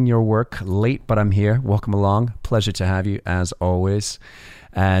 loving your work. Late, but I'm here. Welcome along. Pleasure to have you as always.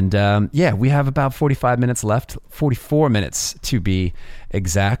 And yeah, we have about 45 minutes left, 44 minutes to be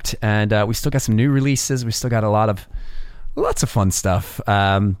exact. And we still got some new releases. We still got lots of fun stuff.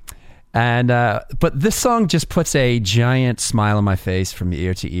 But this song just puts a giant smile on my face from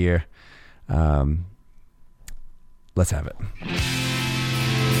ear to ear. Let's have it.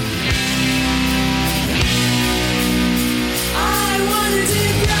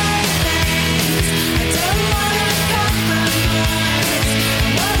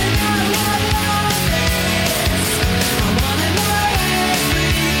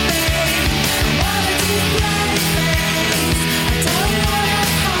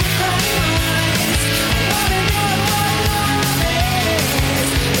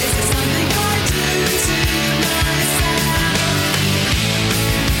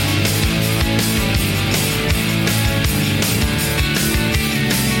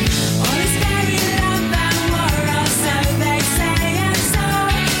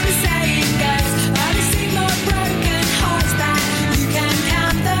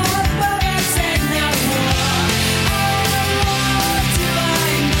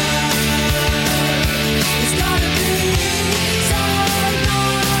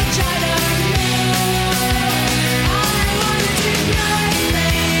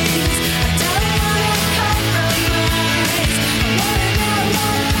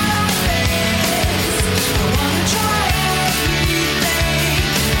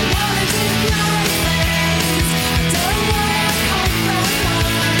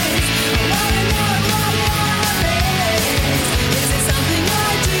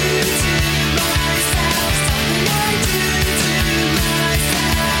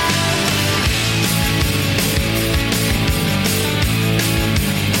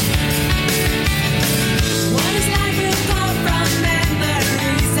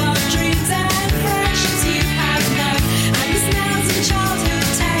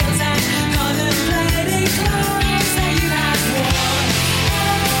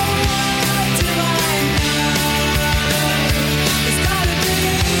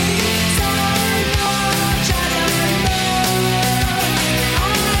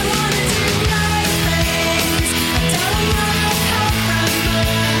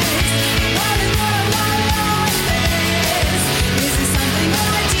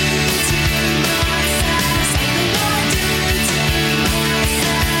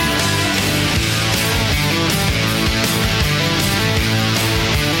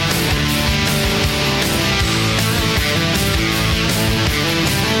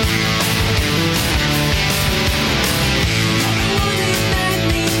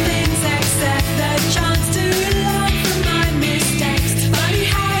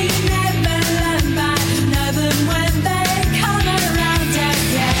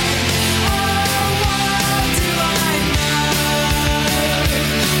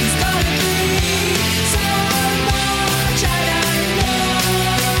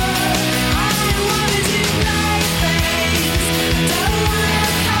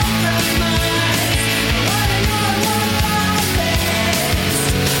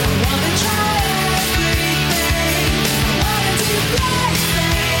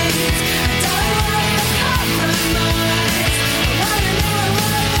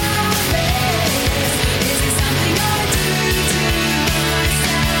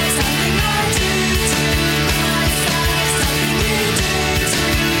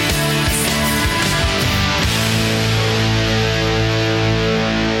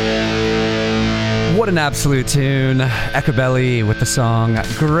 an absolute tune. Echobelly with the song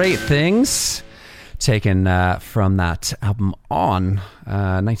Great Things, taken from that album On,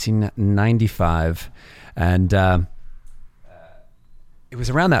 1995. And it was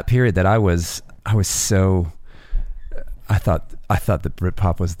around that period that I thought that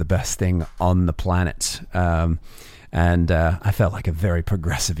Britpop was the best thing on the planet. And I felt like a very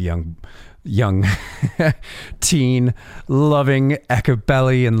progressive young teen, loving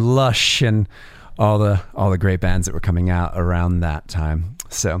Echobelly and Lush and all the great bands that were coming out around that time.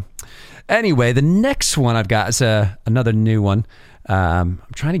 So anyway, the next one I've got is another new one. I'm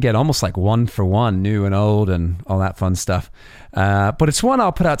trying to get almost like one for one, new and old and all that fun stuff. But it's one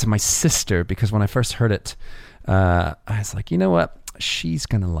I'll put out to my sister because when I first heard it, I was like, you know what? She's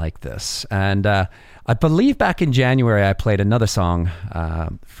going to like this. And I believe back in January, I played another song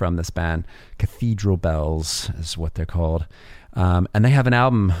from this band. Cathedral Bells is what they're called. And they have an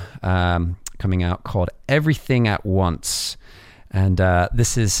album coming out called Everything at Once. And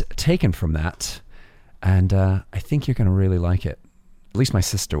this is taken from that. And I think you're going to really like it. At least my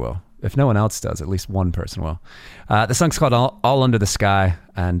sister will. If no one else does, at least one person will. The song's called All Under the Sky.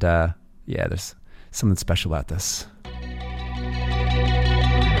 And yeah, there's something special about this.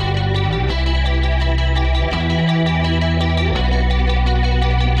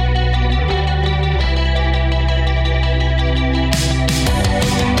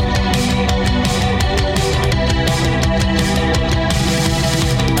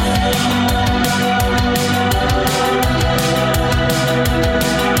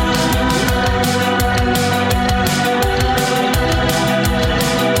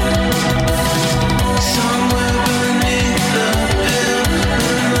 Somewhere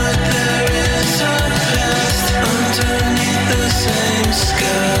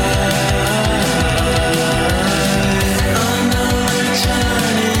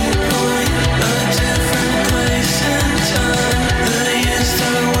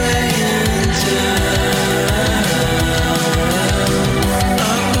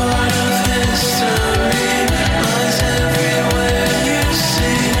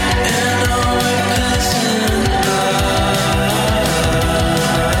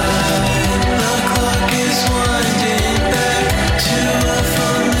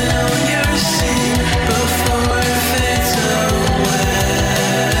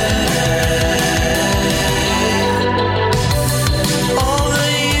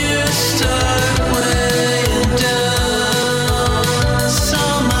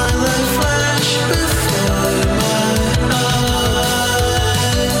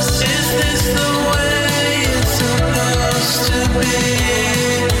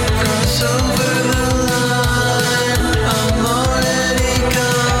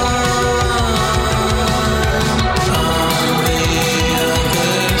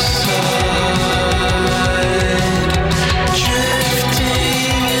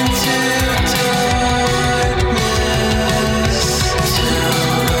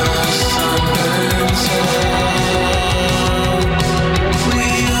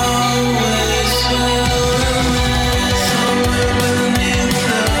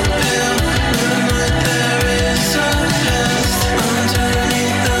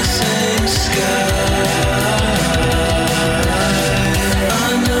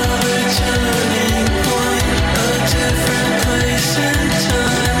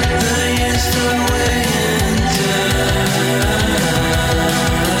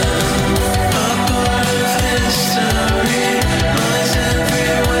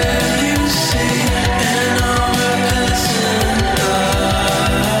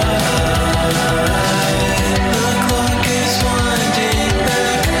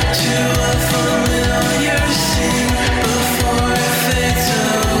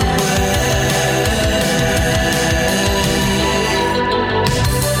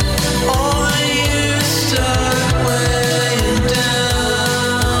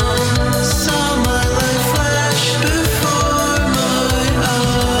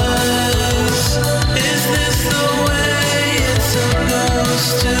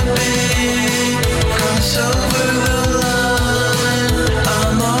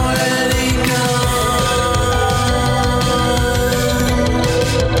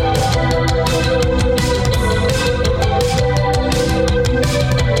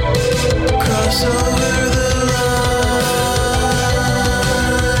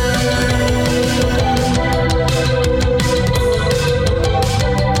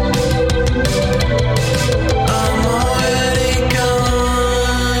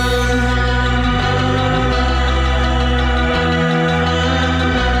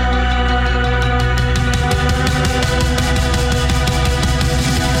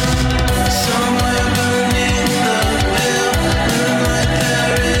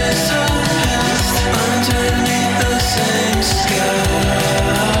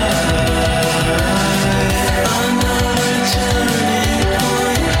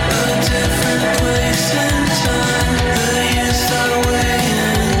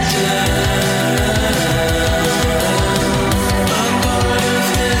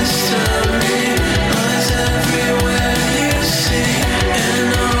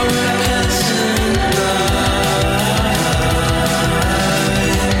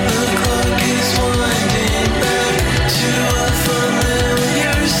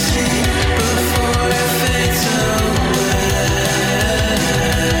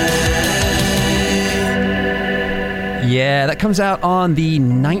Yeah, that comes out on the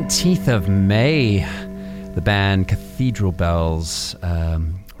 19th of May. The band Cathedral Bells.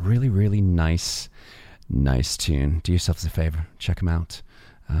 Really, really nice tune. Do yourselves a favor. Check them out.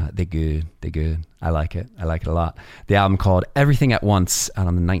 They're good. I like it a lot. The album called Everything at Once, out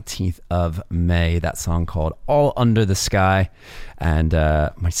on the 19th of May. That song called All Under the Sky. And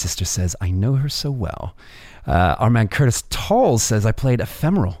my sister says, I know her so well. Our man Kurtis Tolls says, I played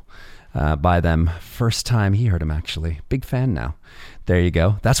Ephemeral by them. First time he heard him, actually. Big fan now. There you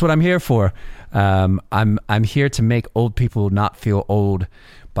go. That's what I'm here for. I'm here to make old people not feel old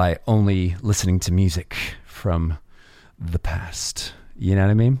by only listening to music from the past. You know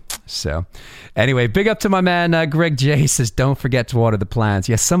what I mean? So anyway, big up to my man Greg J says, don't forget to water the plants.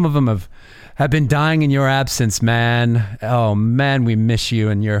 Yes, some of them have been dying in your absence, man. Oh man, we miss you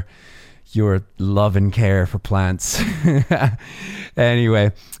and your love and care for plants.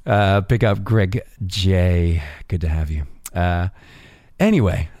 Anyway, big up Greg J. Good to have you.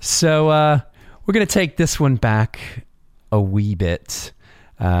 Anyway, so we're going to take this one back a wee bit.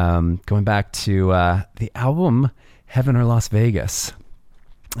 Going back to the album Heaven or Las Vegas.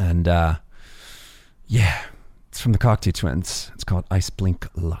 And yeah, it's from the Cocteau Twins. It's called Ice Blink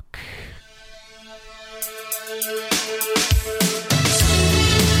Luck.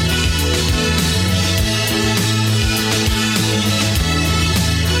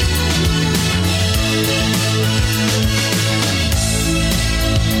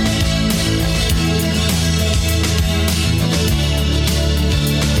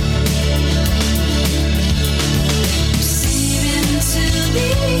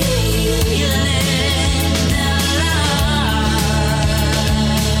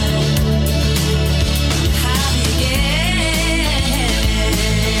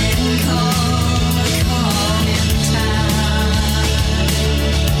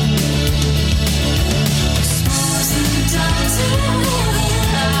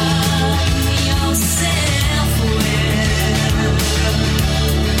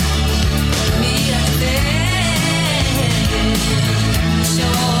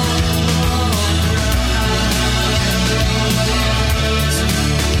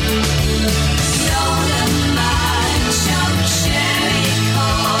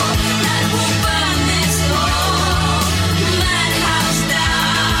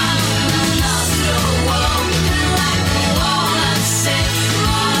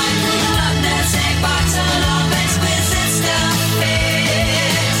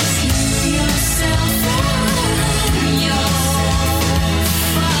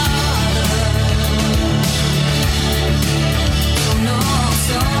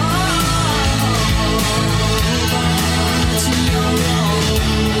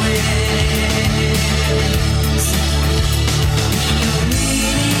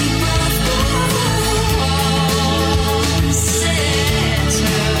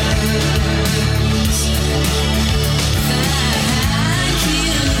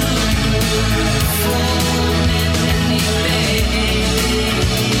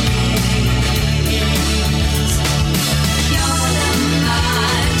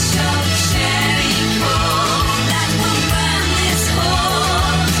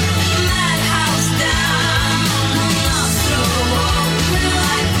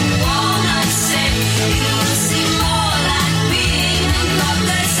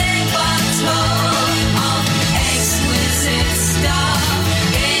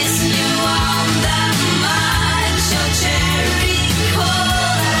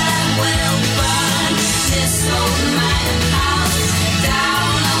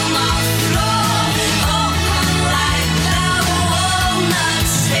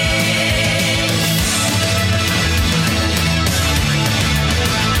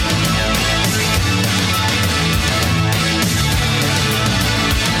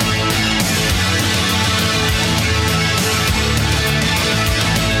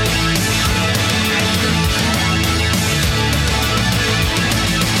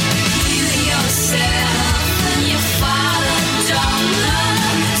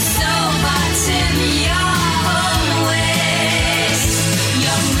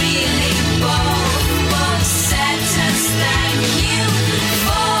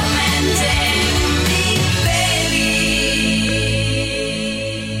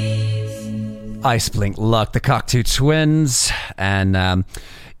 Ice Blink Luck, the Cocteau Twins. And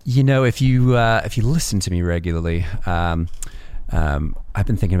you know, if you listen to me regularly, I've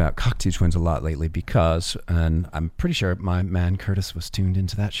been thinking about Cocteau Twins a lot lately because, and I'm pretty sure my man Kurtis was tuned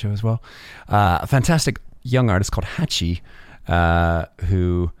into that show as well. A fantastic young artist called Hachi,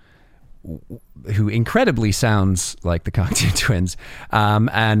 who who incredibly sounds like the Cockatoo Twins,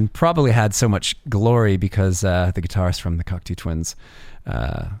 and probably had so much glory because the guitarist from the Cockatoo Twins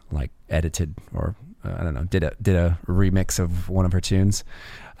like edited or I don't know, did a remix of one of her tunes.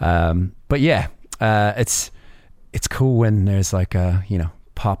 But yeah, it's cool when there's like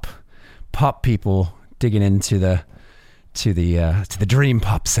pop people digging into the dream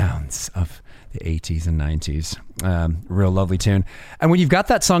pop sounds of the 80s and 90s. Real lovely tune. And when you've got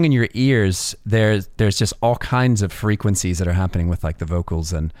that song in your ears, there's just all kinds of frequencies that are happening with like the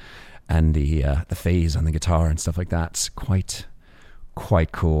vocals and the phase on the guitar and stuff like that. It's quite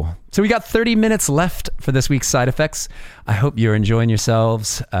cool. So we got 30 minutes left for this week's Side Effects. I hope you're enjoying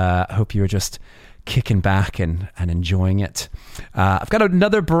yourselves. I hope you're just kicking back and enjoying it. I've got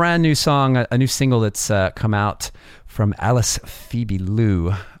another brand new song, a new single that's come out from Alice Phoebe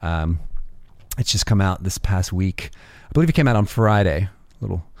Lou. It's just come out this past week. I believe it came out on Friday.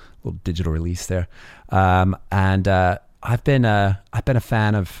 Little digital release there. And I've been a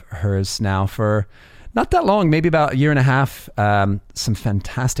fan of hers now for not that long, maybe about a year and a half. Some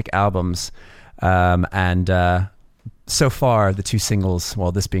fantastic albums. And so far, the two singles,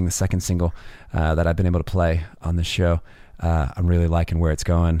 well, this being the second single that I've been able to play on this show, I'm really liking where it's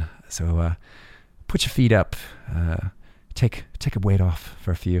going. So put your feet up, take a weight off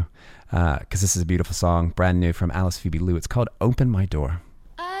for a few, because this is a beautiful song, brand new from Alice Phoebe Lou. It's called Open My Door.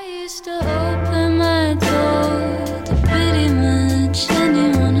 I used to open my door to pretty much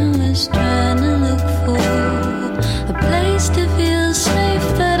anyone who was trying to look for a place to feel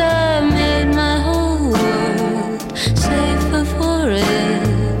safe, that I made my whole world safer for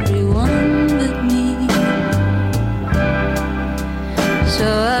everyone but me. So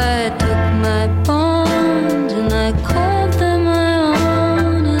I took my bonds and I called them my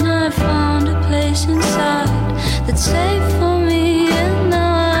own, and I found a place inside that's safe for me, and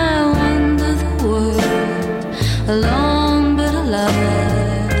now I wander the world alone but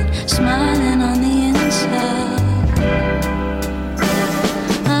alive, smiling on the inside.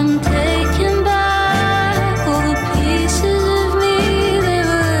 I'm taking back all the pieces of me that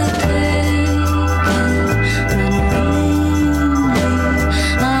were taken unwillingly.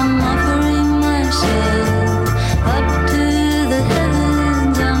 I'm offering myself up to the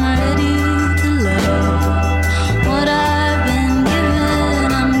heavens. I'm ready to love what I've been given.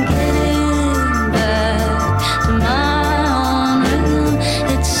 I'm getting back to my own rhythm.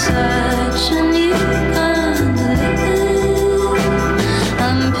 It's such a new kind of living.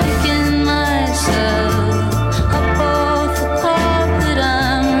 I'm picking myself up off the carpet.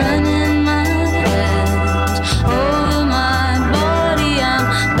 I'm running my hands over my body. I'm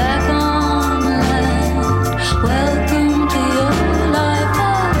back on land. Welcome to your life,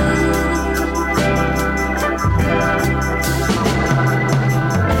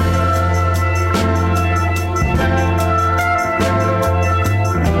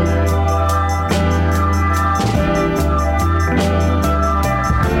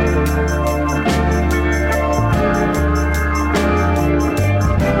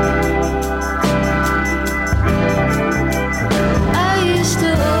 I used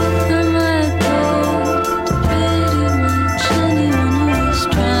to open my door to pretty much anyone who was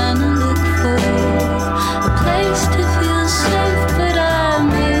trying to look for a place to feel safe, but I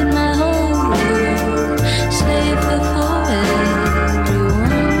made my whole world safer for everyone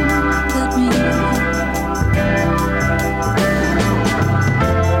but me.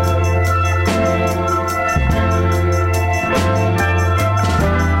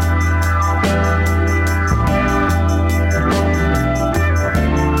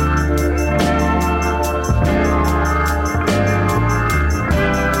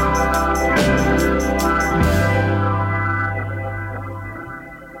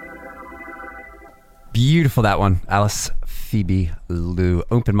 Beautiful, that one. Alice Phoebe Lou,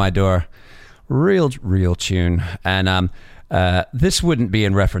 Open My Door. Real tune. And this wouldn't be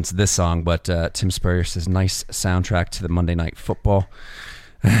in reference to this song, but Tim Spurrier's nice soundtrack to the Monday Night Football.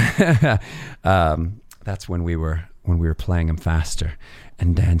 That's when we were playing them faster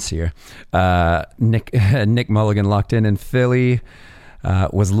and dancier. Nick Mulligan locked in Philly.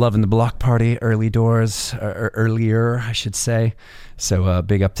 Was loving the block party earlier, I should say. So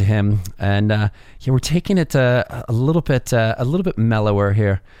big up to him. And yeah, we're taking it a little bit mellower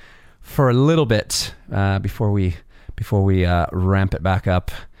here for a little bit before we ramp it back up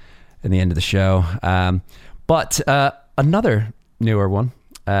in the end of the show. But another newer one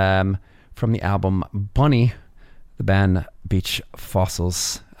from the album Bunny, the band Beach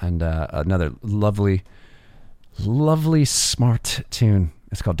Fossils, and another lovely smart tune.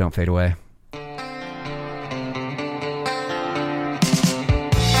 It's called Don't Fade Away.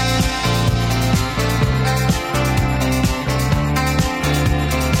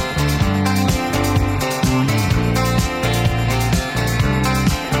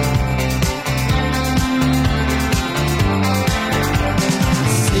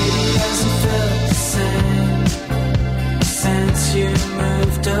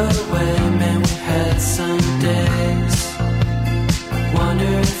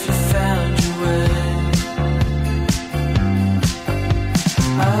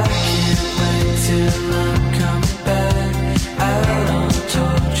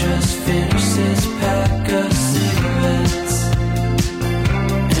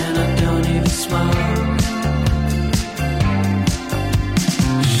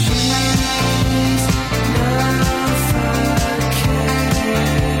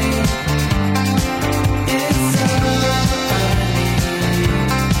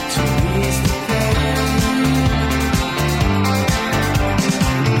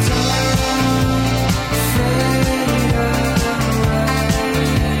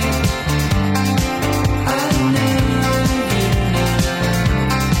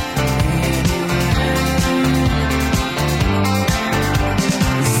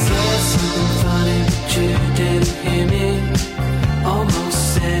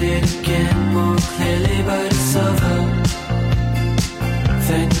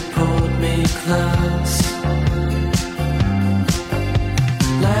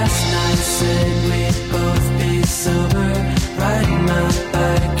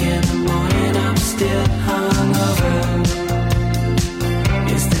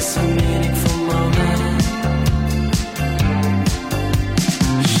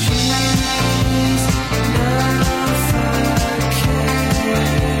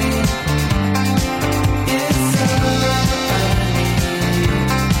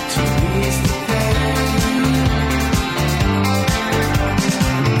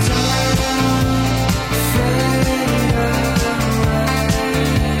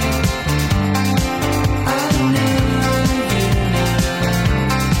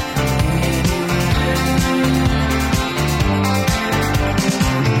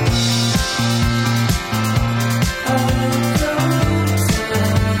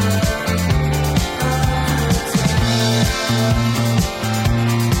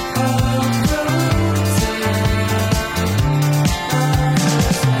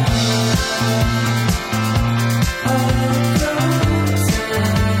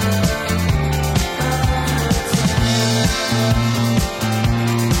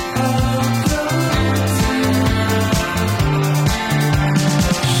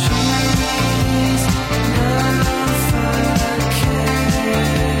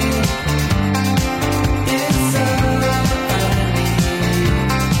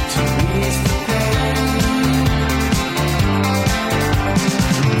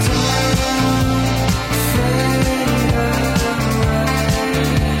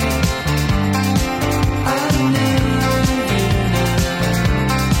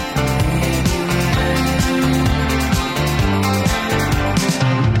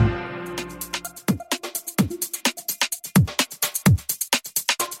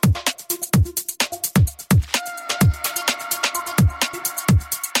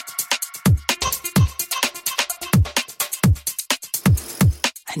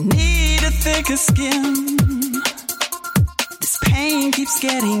 I need a thicker skin. This pain keeps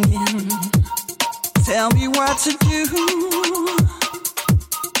getting in. Tell me what to do,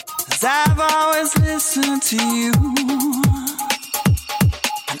 'cause I've always listened to you.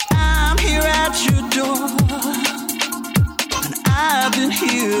 And I'm here at your door, and I've been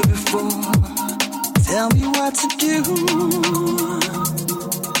here before. Tell me what to do,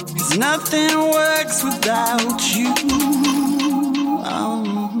 'cause nothing works without you.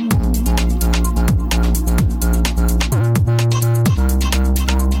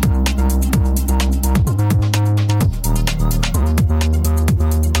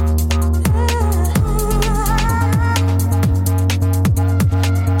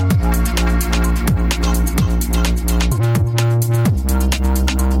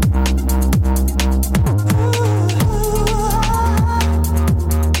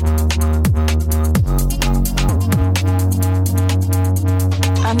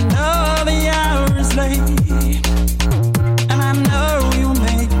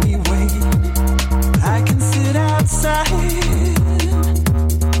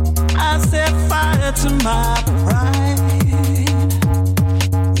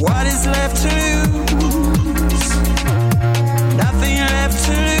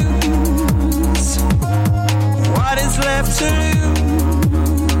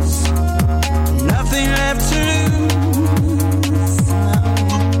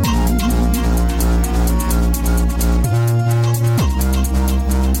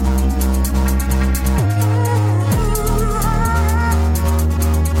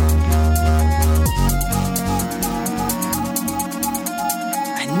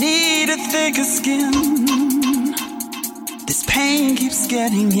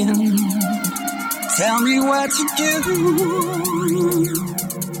 Tell me what to do.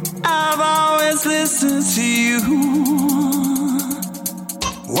 I've always listened to you.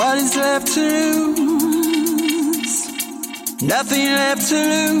 What is left to lose? Nothing left to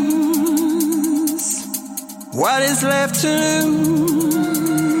lose. What is left to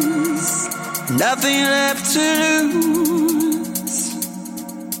lose? Nothing left to lose.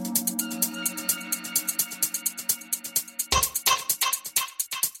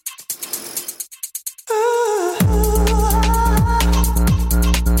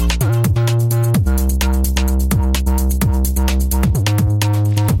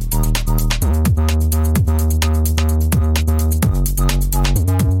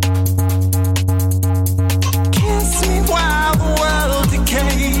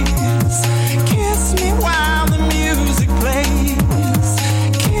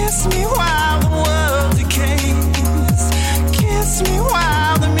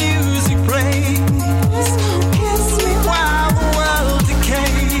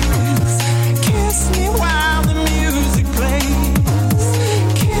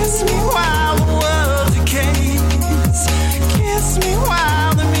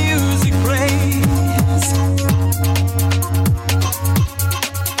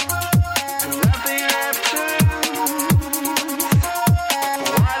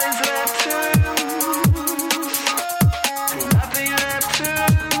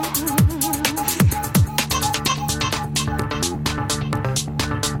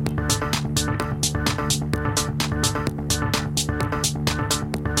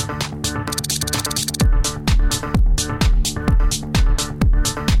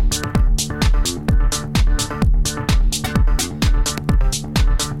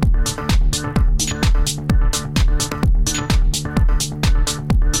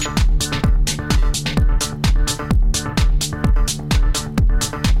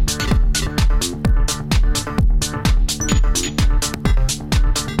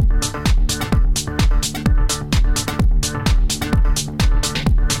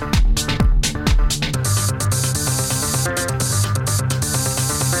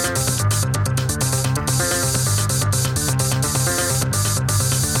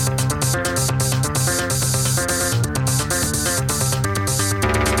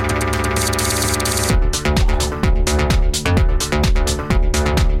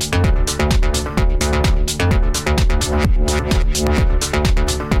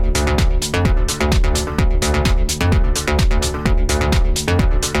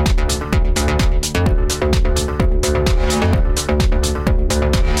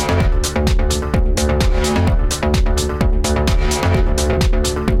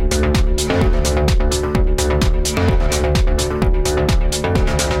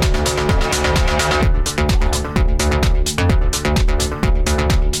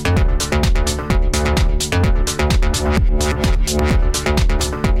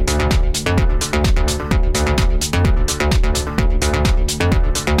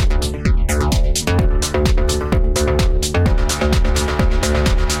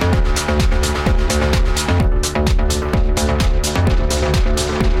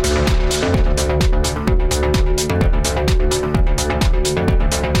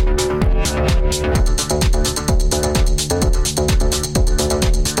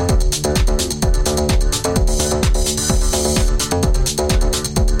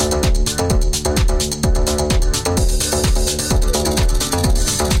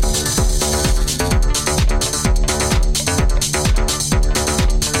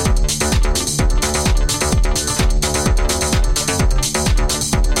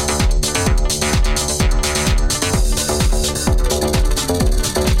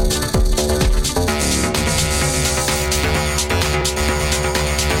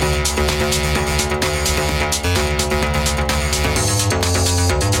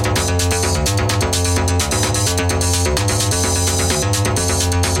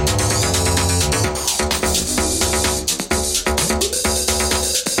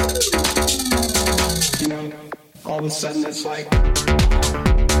 of a sudden it's like...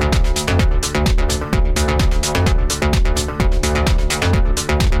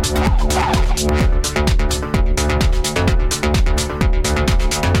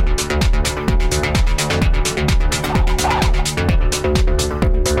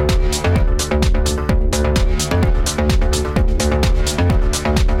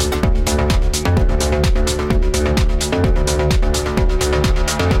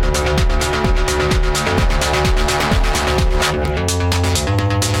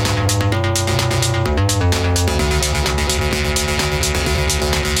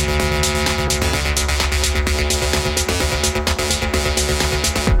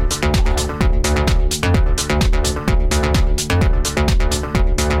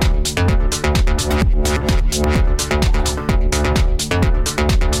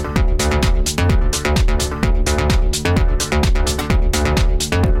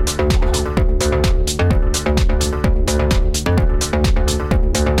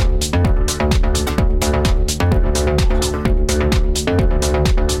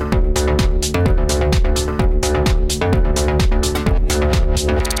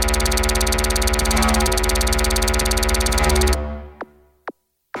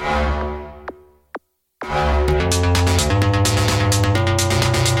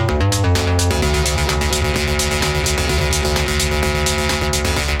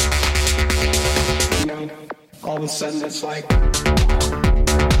 of a sudden it's like.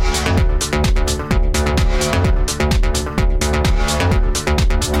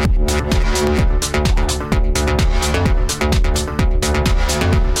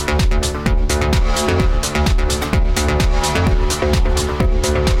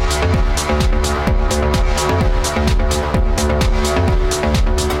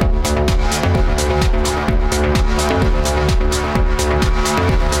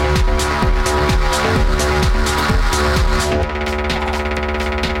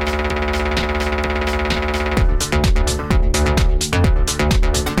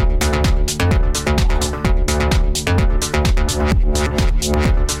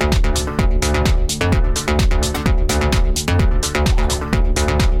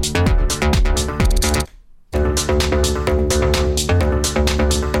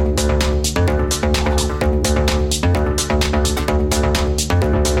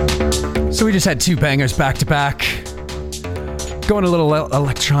 Just had two bangers back to back. Going a little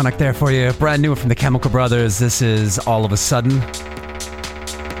electronic there for you. Brand new one from the Chemical Brothers. This is All of a Sudden. And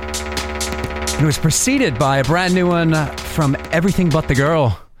it was preceded by a brand new one from Everything But the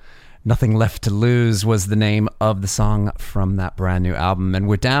Girl. Nothing Left to Lose was the name of the song from that brand new album. And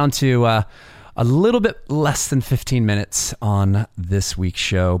we're down to a little bit less than 15 minutes on this week's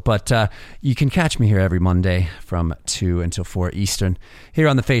show. But you can catch me here every Monday from 2 until 4 Eastern here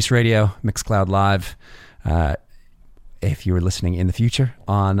on the Face Radio, Mixcloud Live. If you were listening in the future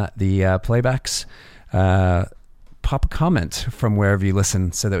on the playbacks, pop a comment from wherever you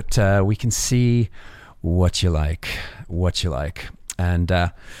listen so that we can see what you like. And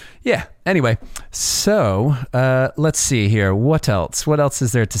yeah, anyway, so let's see here. What else? What else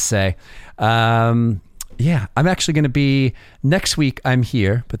is there to say? Yeah, I'm actually going to be, next week I'm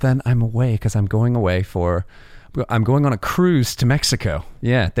here, but then I'm away because I'm going on a cruise to Mexico.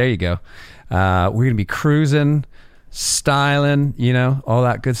 Yeah, there you go. We're going to be cruising, styling, you know, all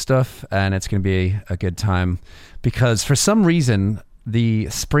that good stuff. And it's going to be a good time because for some reason, the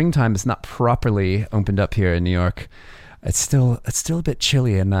springtime is not properly opened up here in New York. It's still a bit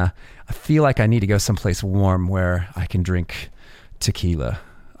chilly, and I feel like I need to go someplace warm where I can drink tequila,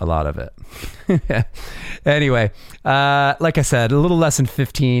 a lot of it. Anyway, like I said, a little less than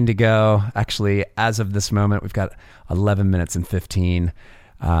 15 to go. Actually, as of this moment, we've got 11 minutes and 15.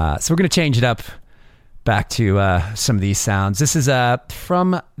 So we're going to change it up back to some of these sounds. This is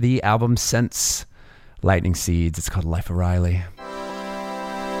from the album Sense, Lightning Seeds. It's called Life of Riley.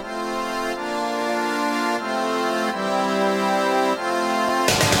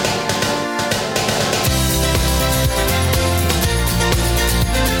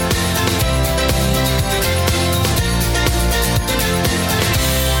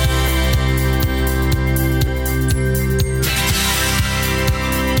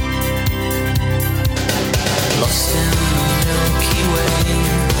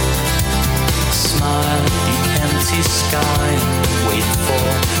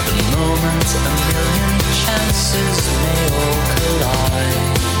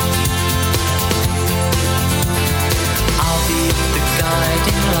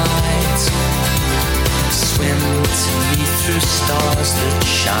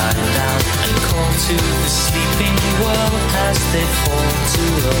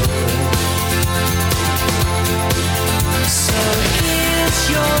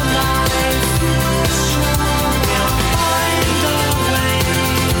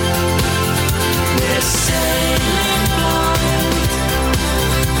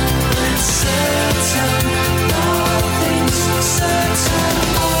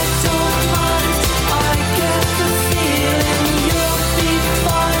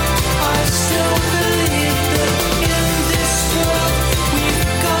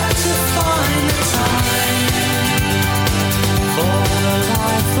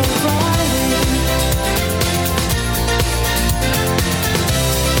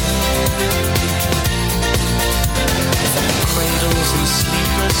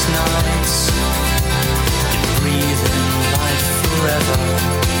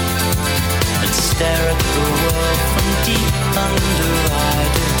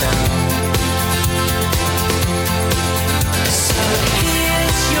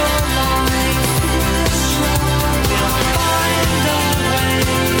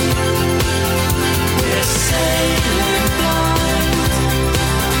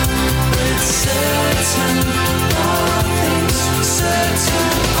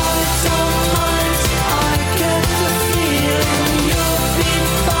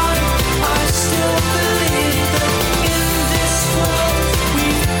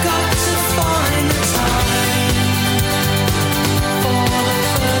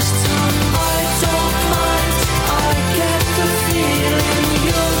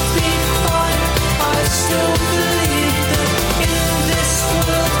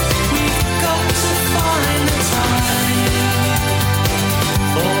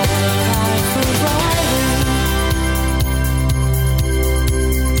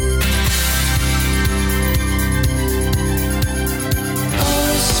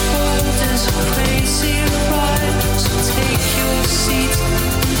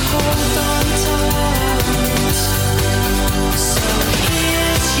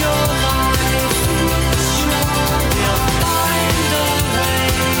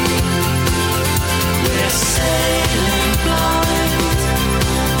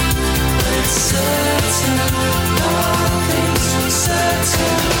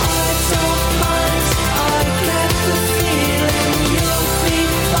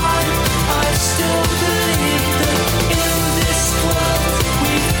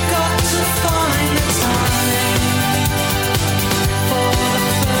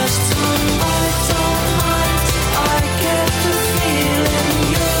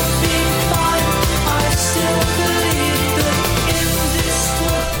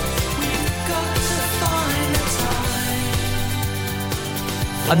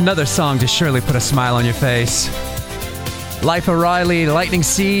 Another song to surely put a smile on your face. Life O'Reilly, Lightning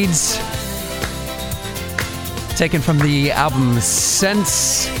Seeds. Taken from the album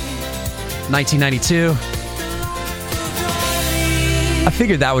Sense, 1992. I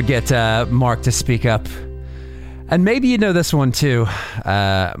figured that would get Mark to speak up. And maybe you know this one too,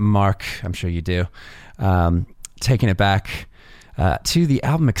 Mark. I'm sure you do. Taking it back to the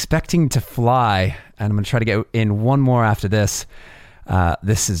album Expecting to Fly. And I'm going to try to get in one more after this.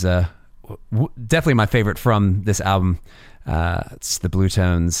 This is definitely my favorite from this album. It's the Blue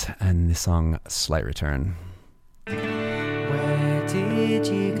Tones and the song Slight Return. Where did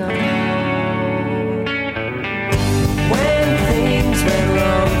you go when things went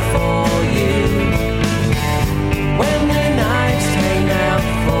wrong for you? When the knives came out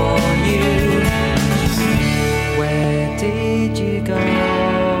for you, where did you go?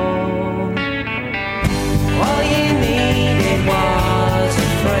 All you needed was a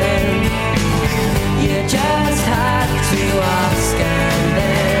friend. You just had to ask, and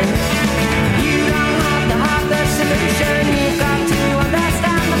then you don't have to have the solution. You've got to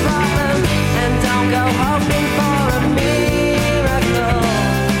understand the problem, and don't go hoping for a miracle.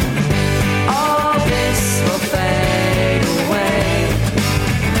 All this will fade away.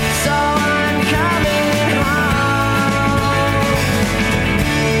 So I'm coming home.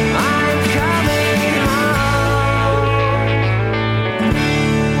 I'm coming home.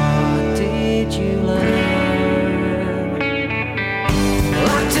 What did you learn?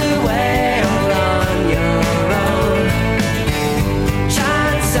 Locked away all on your own.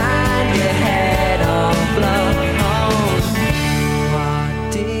 Chance and your head all blown.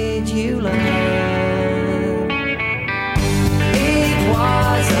 What did you learn? It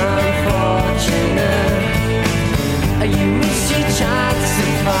was unfortunate. You missed your chance to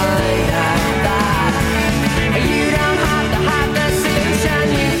find out that you don't have to have the solution.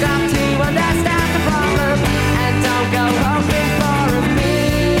 You've got to understand the problem, and don't go hoping for a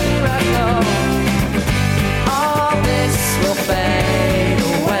miracle. All this will fade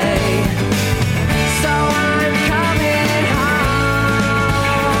away. So I'm coming home.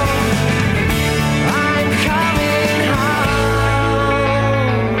 I'm coming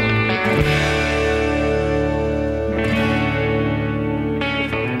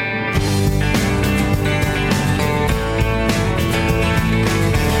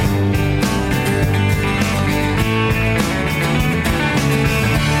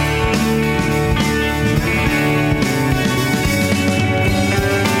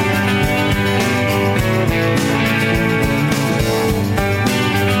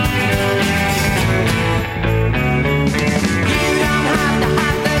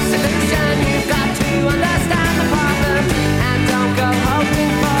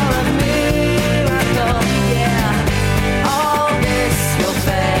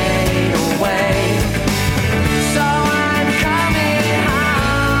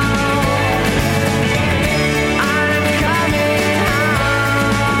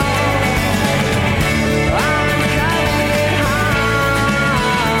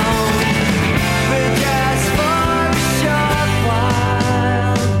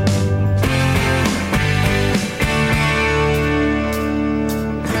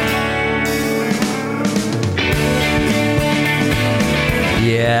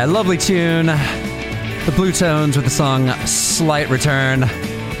Yeah, lovely tune. The Blue Tones with the song Slight Return.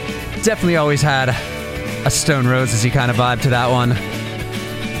 Definitely always had a Stone Roses-y kind of vibe to that one.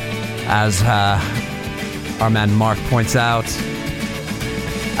 As our man Mark points out.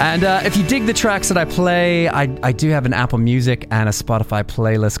 And if you dig the tracks that I play, I do have an Apple Music and a Spotify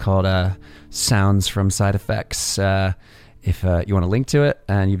playlist called Sounds from Side Effects. If you want a link to it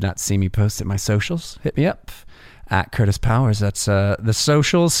and you've not seen me post it in my socials, hit me up at Kurtis Powers. That's the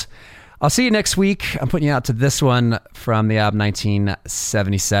socials. I'll see you next week. I'm putting you out to this one from the album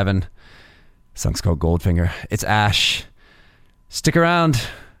 1977. The song's called Goldfinger. It's Ash. Stick around.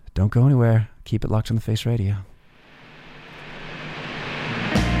 Don't go anywhere. Keep it locked on the Face Radio.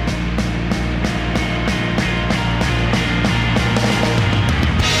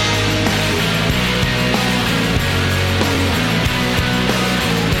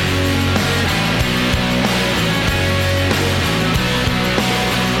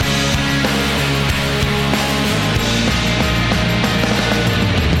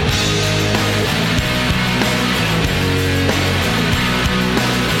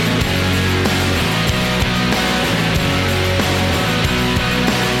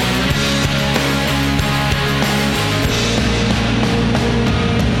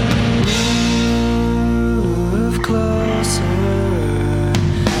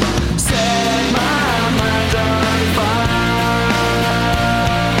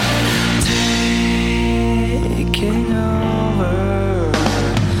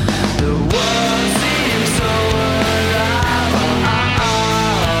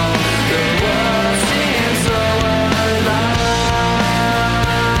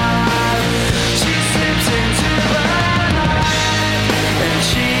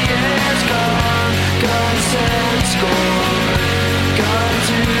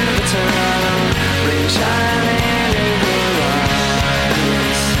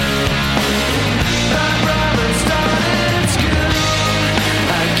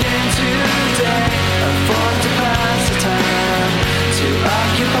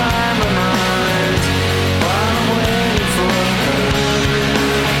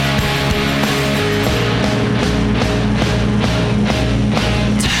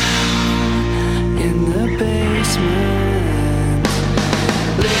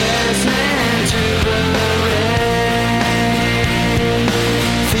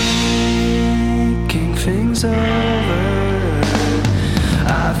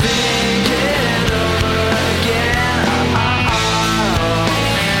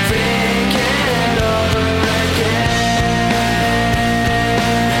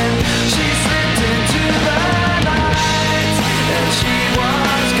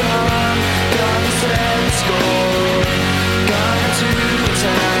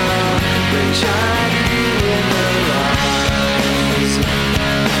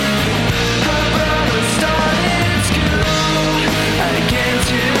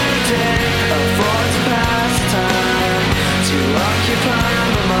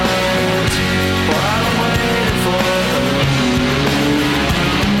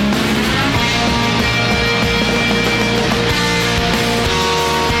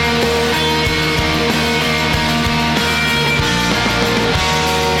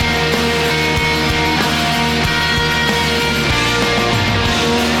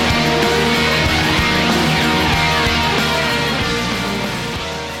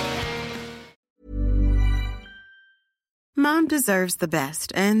 Mom deserves the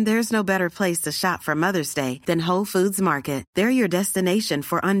best, and there's no better place to shop for Mother's Day than Whole Foods Market. They're your destination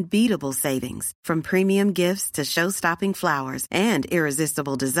for unbeatable savings, from premium gifts to show-stopping flowers and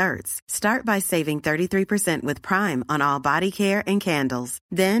irresistible desserts. Start by saving 33% with Prime on all body care and candles.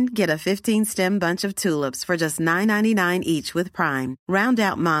 Then get a 15-stem bunch of tulips for just $9.99 each with Prime. Round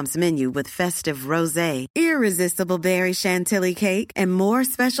out Mom's menu with festive rosé, irresistible berry chantilly cake, and more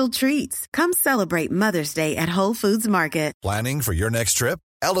special treats. Come celebrate Mother's Day at Whole Foods Market. Planning for your next trip?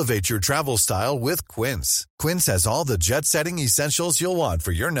 Elevate your travel style with Quince. Quince has all the jet-setting essentials you'll want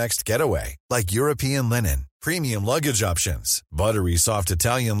for your next getaway, like European linen, premium luggage options, buttery soft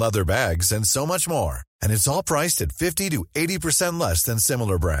Italian leather bags, and so much more. And it's all priced at 50 to 80% less than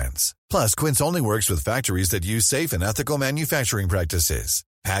similar brands. Plus, Quince only works with factories that use safe and ethical manufacturing practices.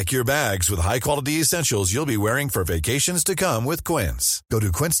 Pack your bags with high-quality essentials you'll be wearing for vacations to come with Quince. Go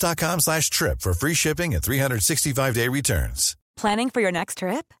to quince.com/trip for free shipping and 365-day returns. Planning for your next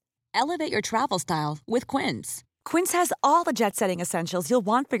trip? Elevate your travel style with Quince. Quince has all the jet-setting essentials you'll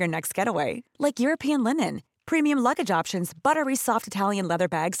want for your next getaway, like European linen, premium luggage options, buttery soft Italian leather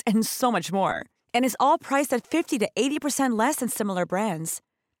bags, and so much more. And is all priced at 50 to 80% less than similar brands.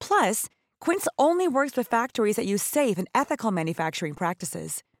 Plus, Quince only works with factories that use safe and ethical manufacturing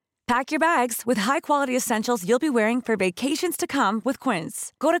practices. Pack your bags with high-quality essentials you'll be wearing for vacations to come with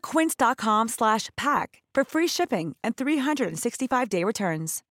Quince. Go to quince.com/pack for free shipping and 365-day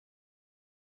returns.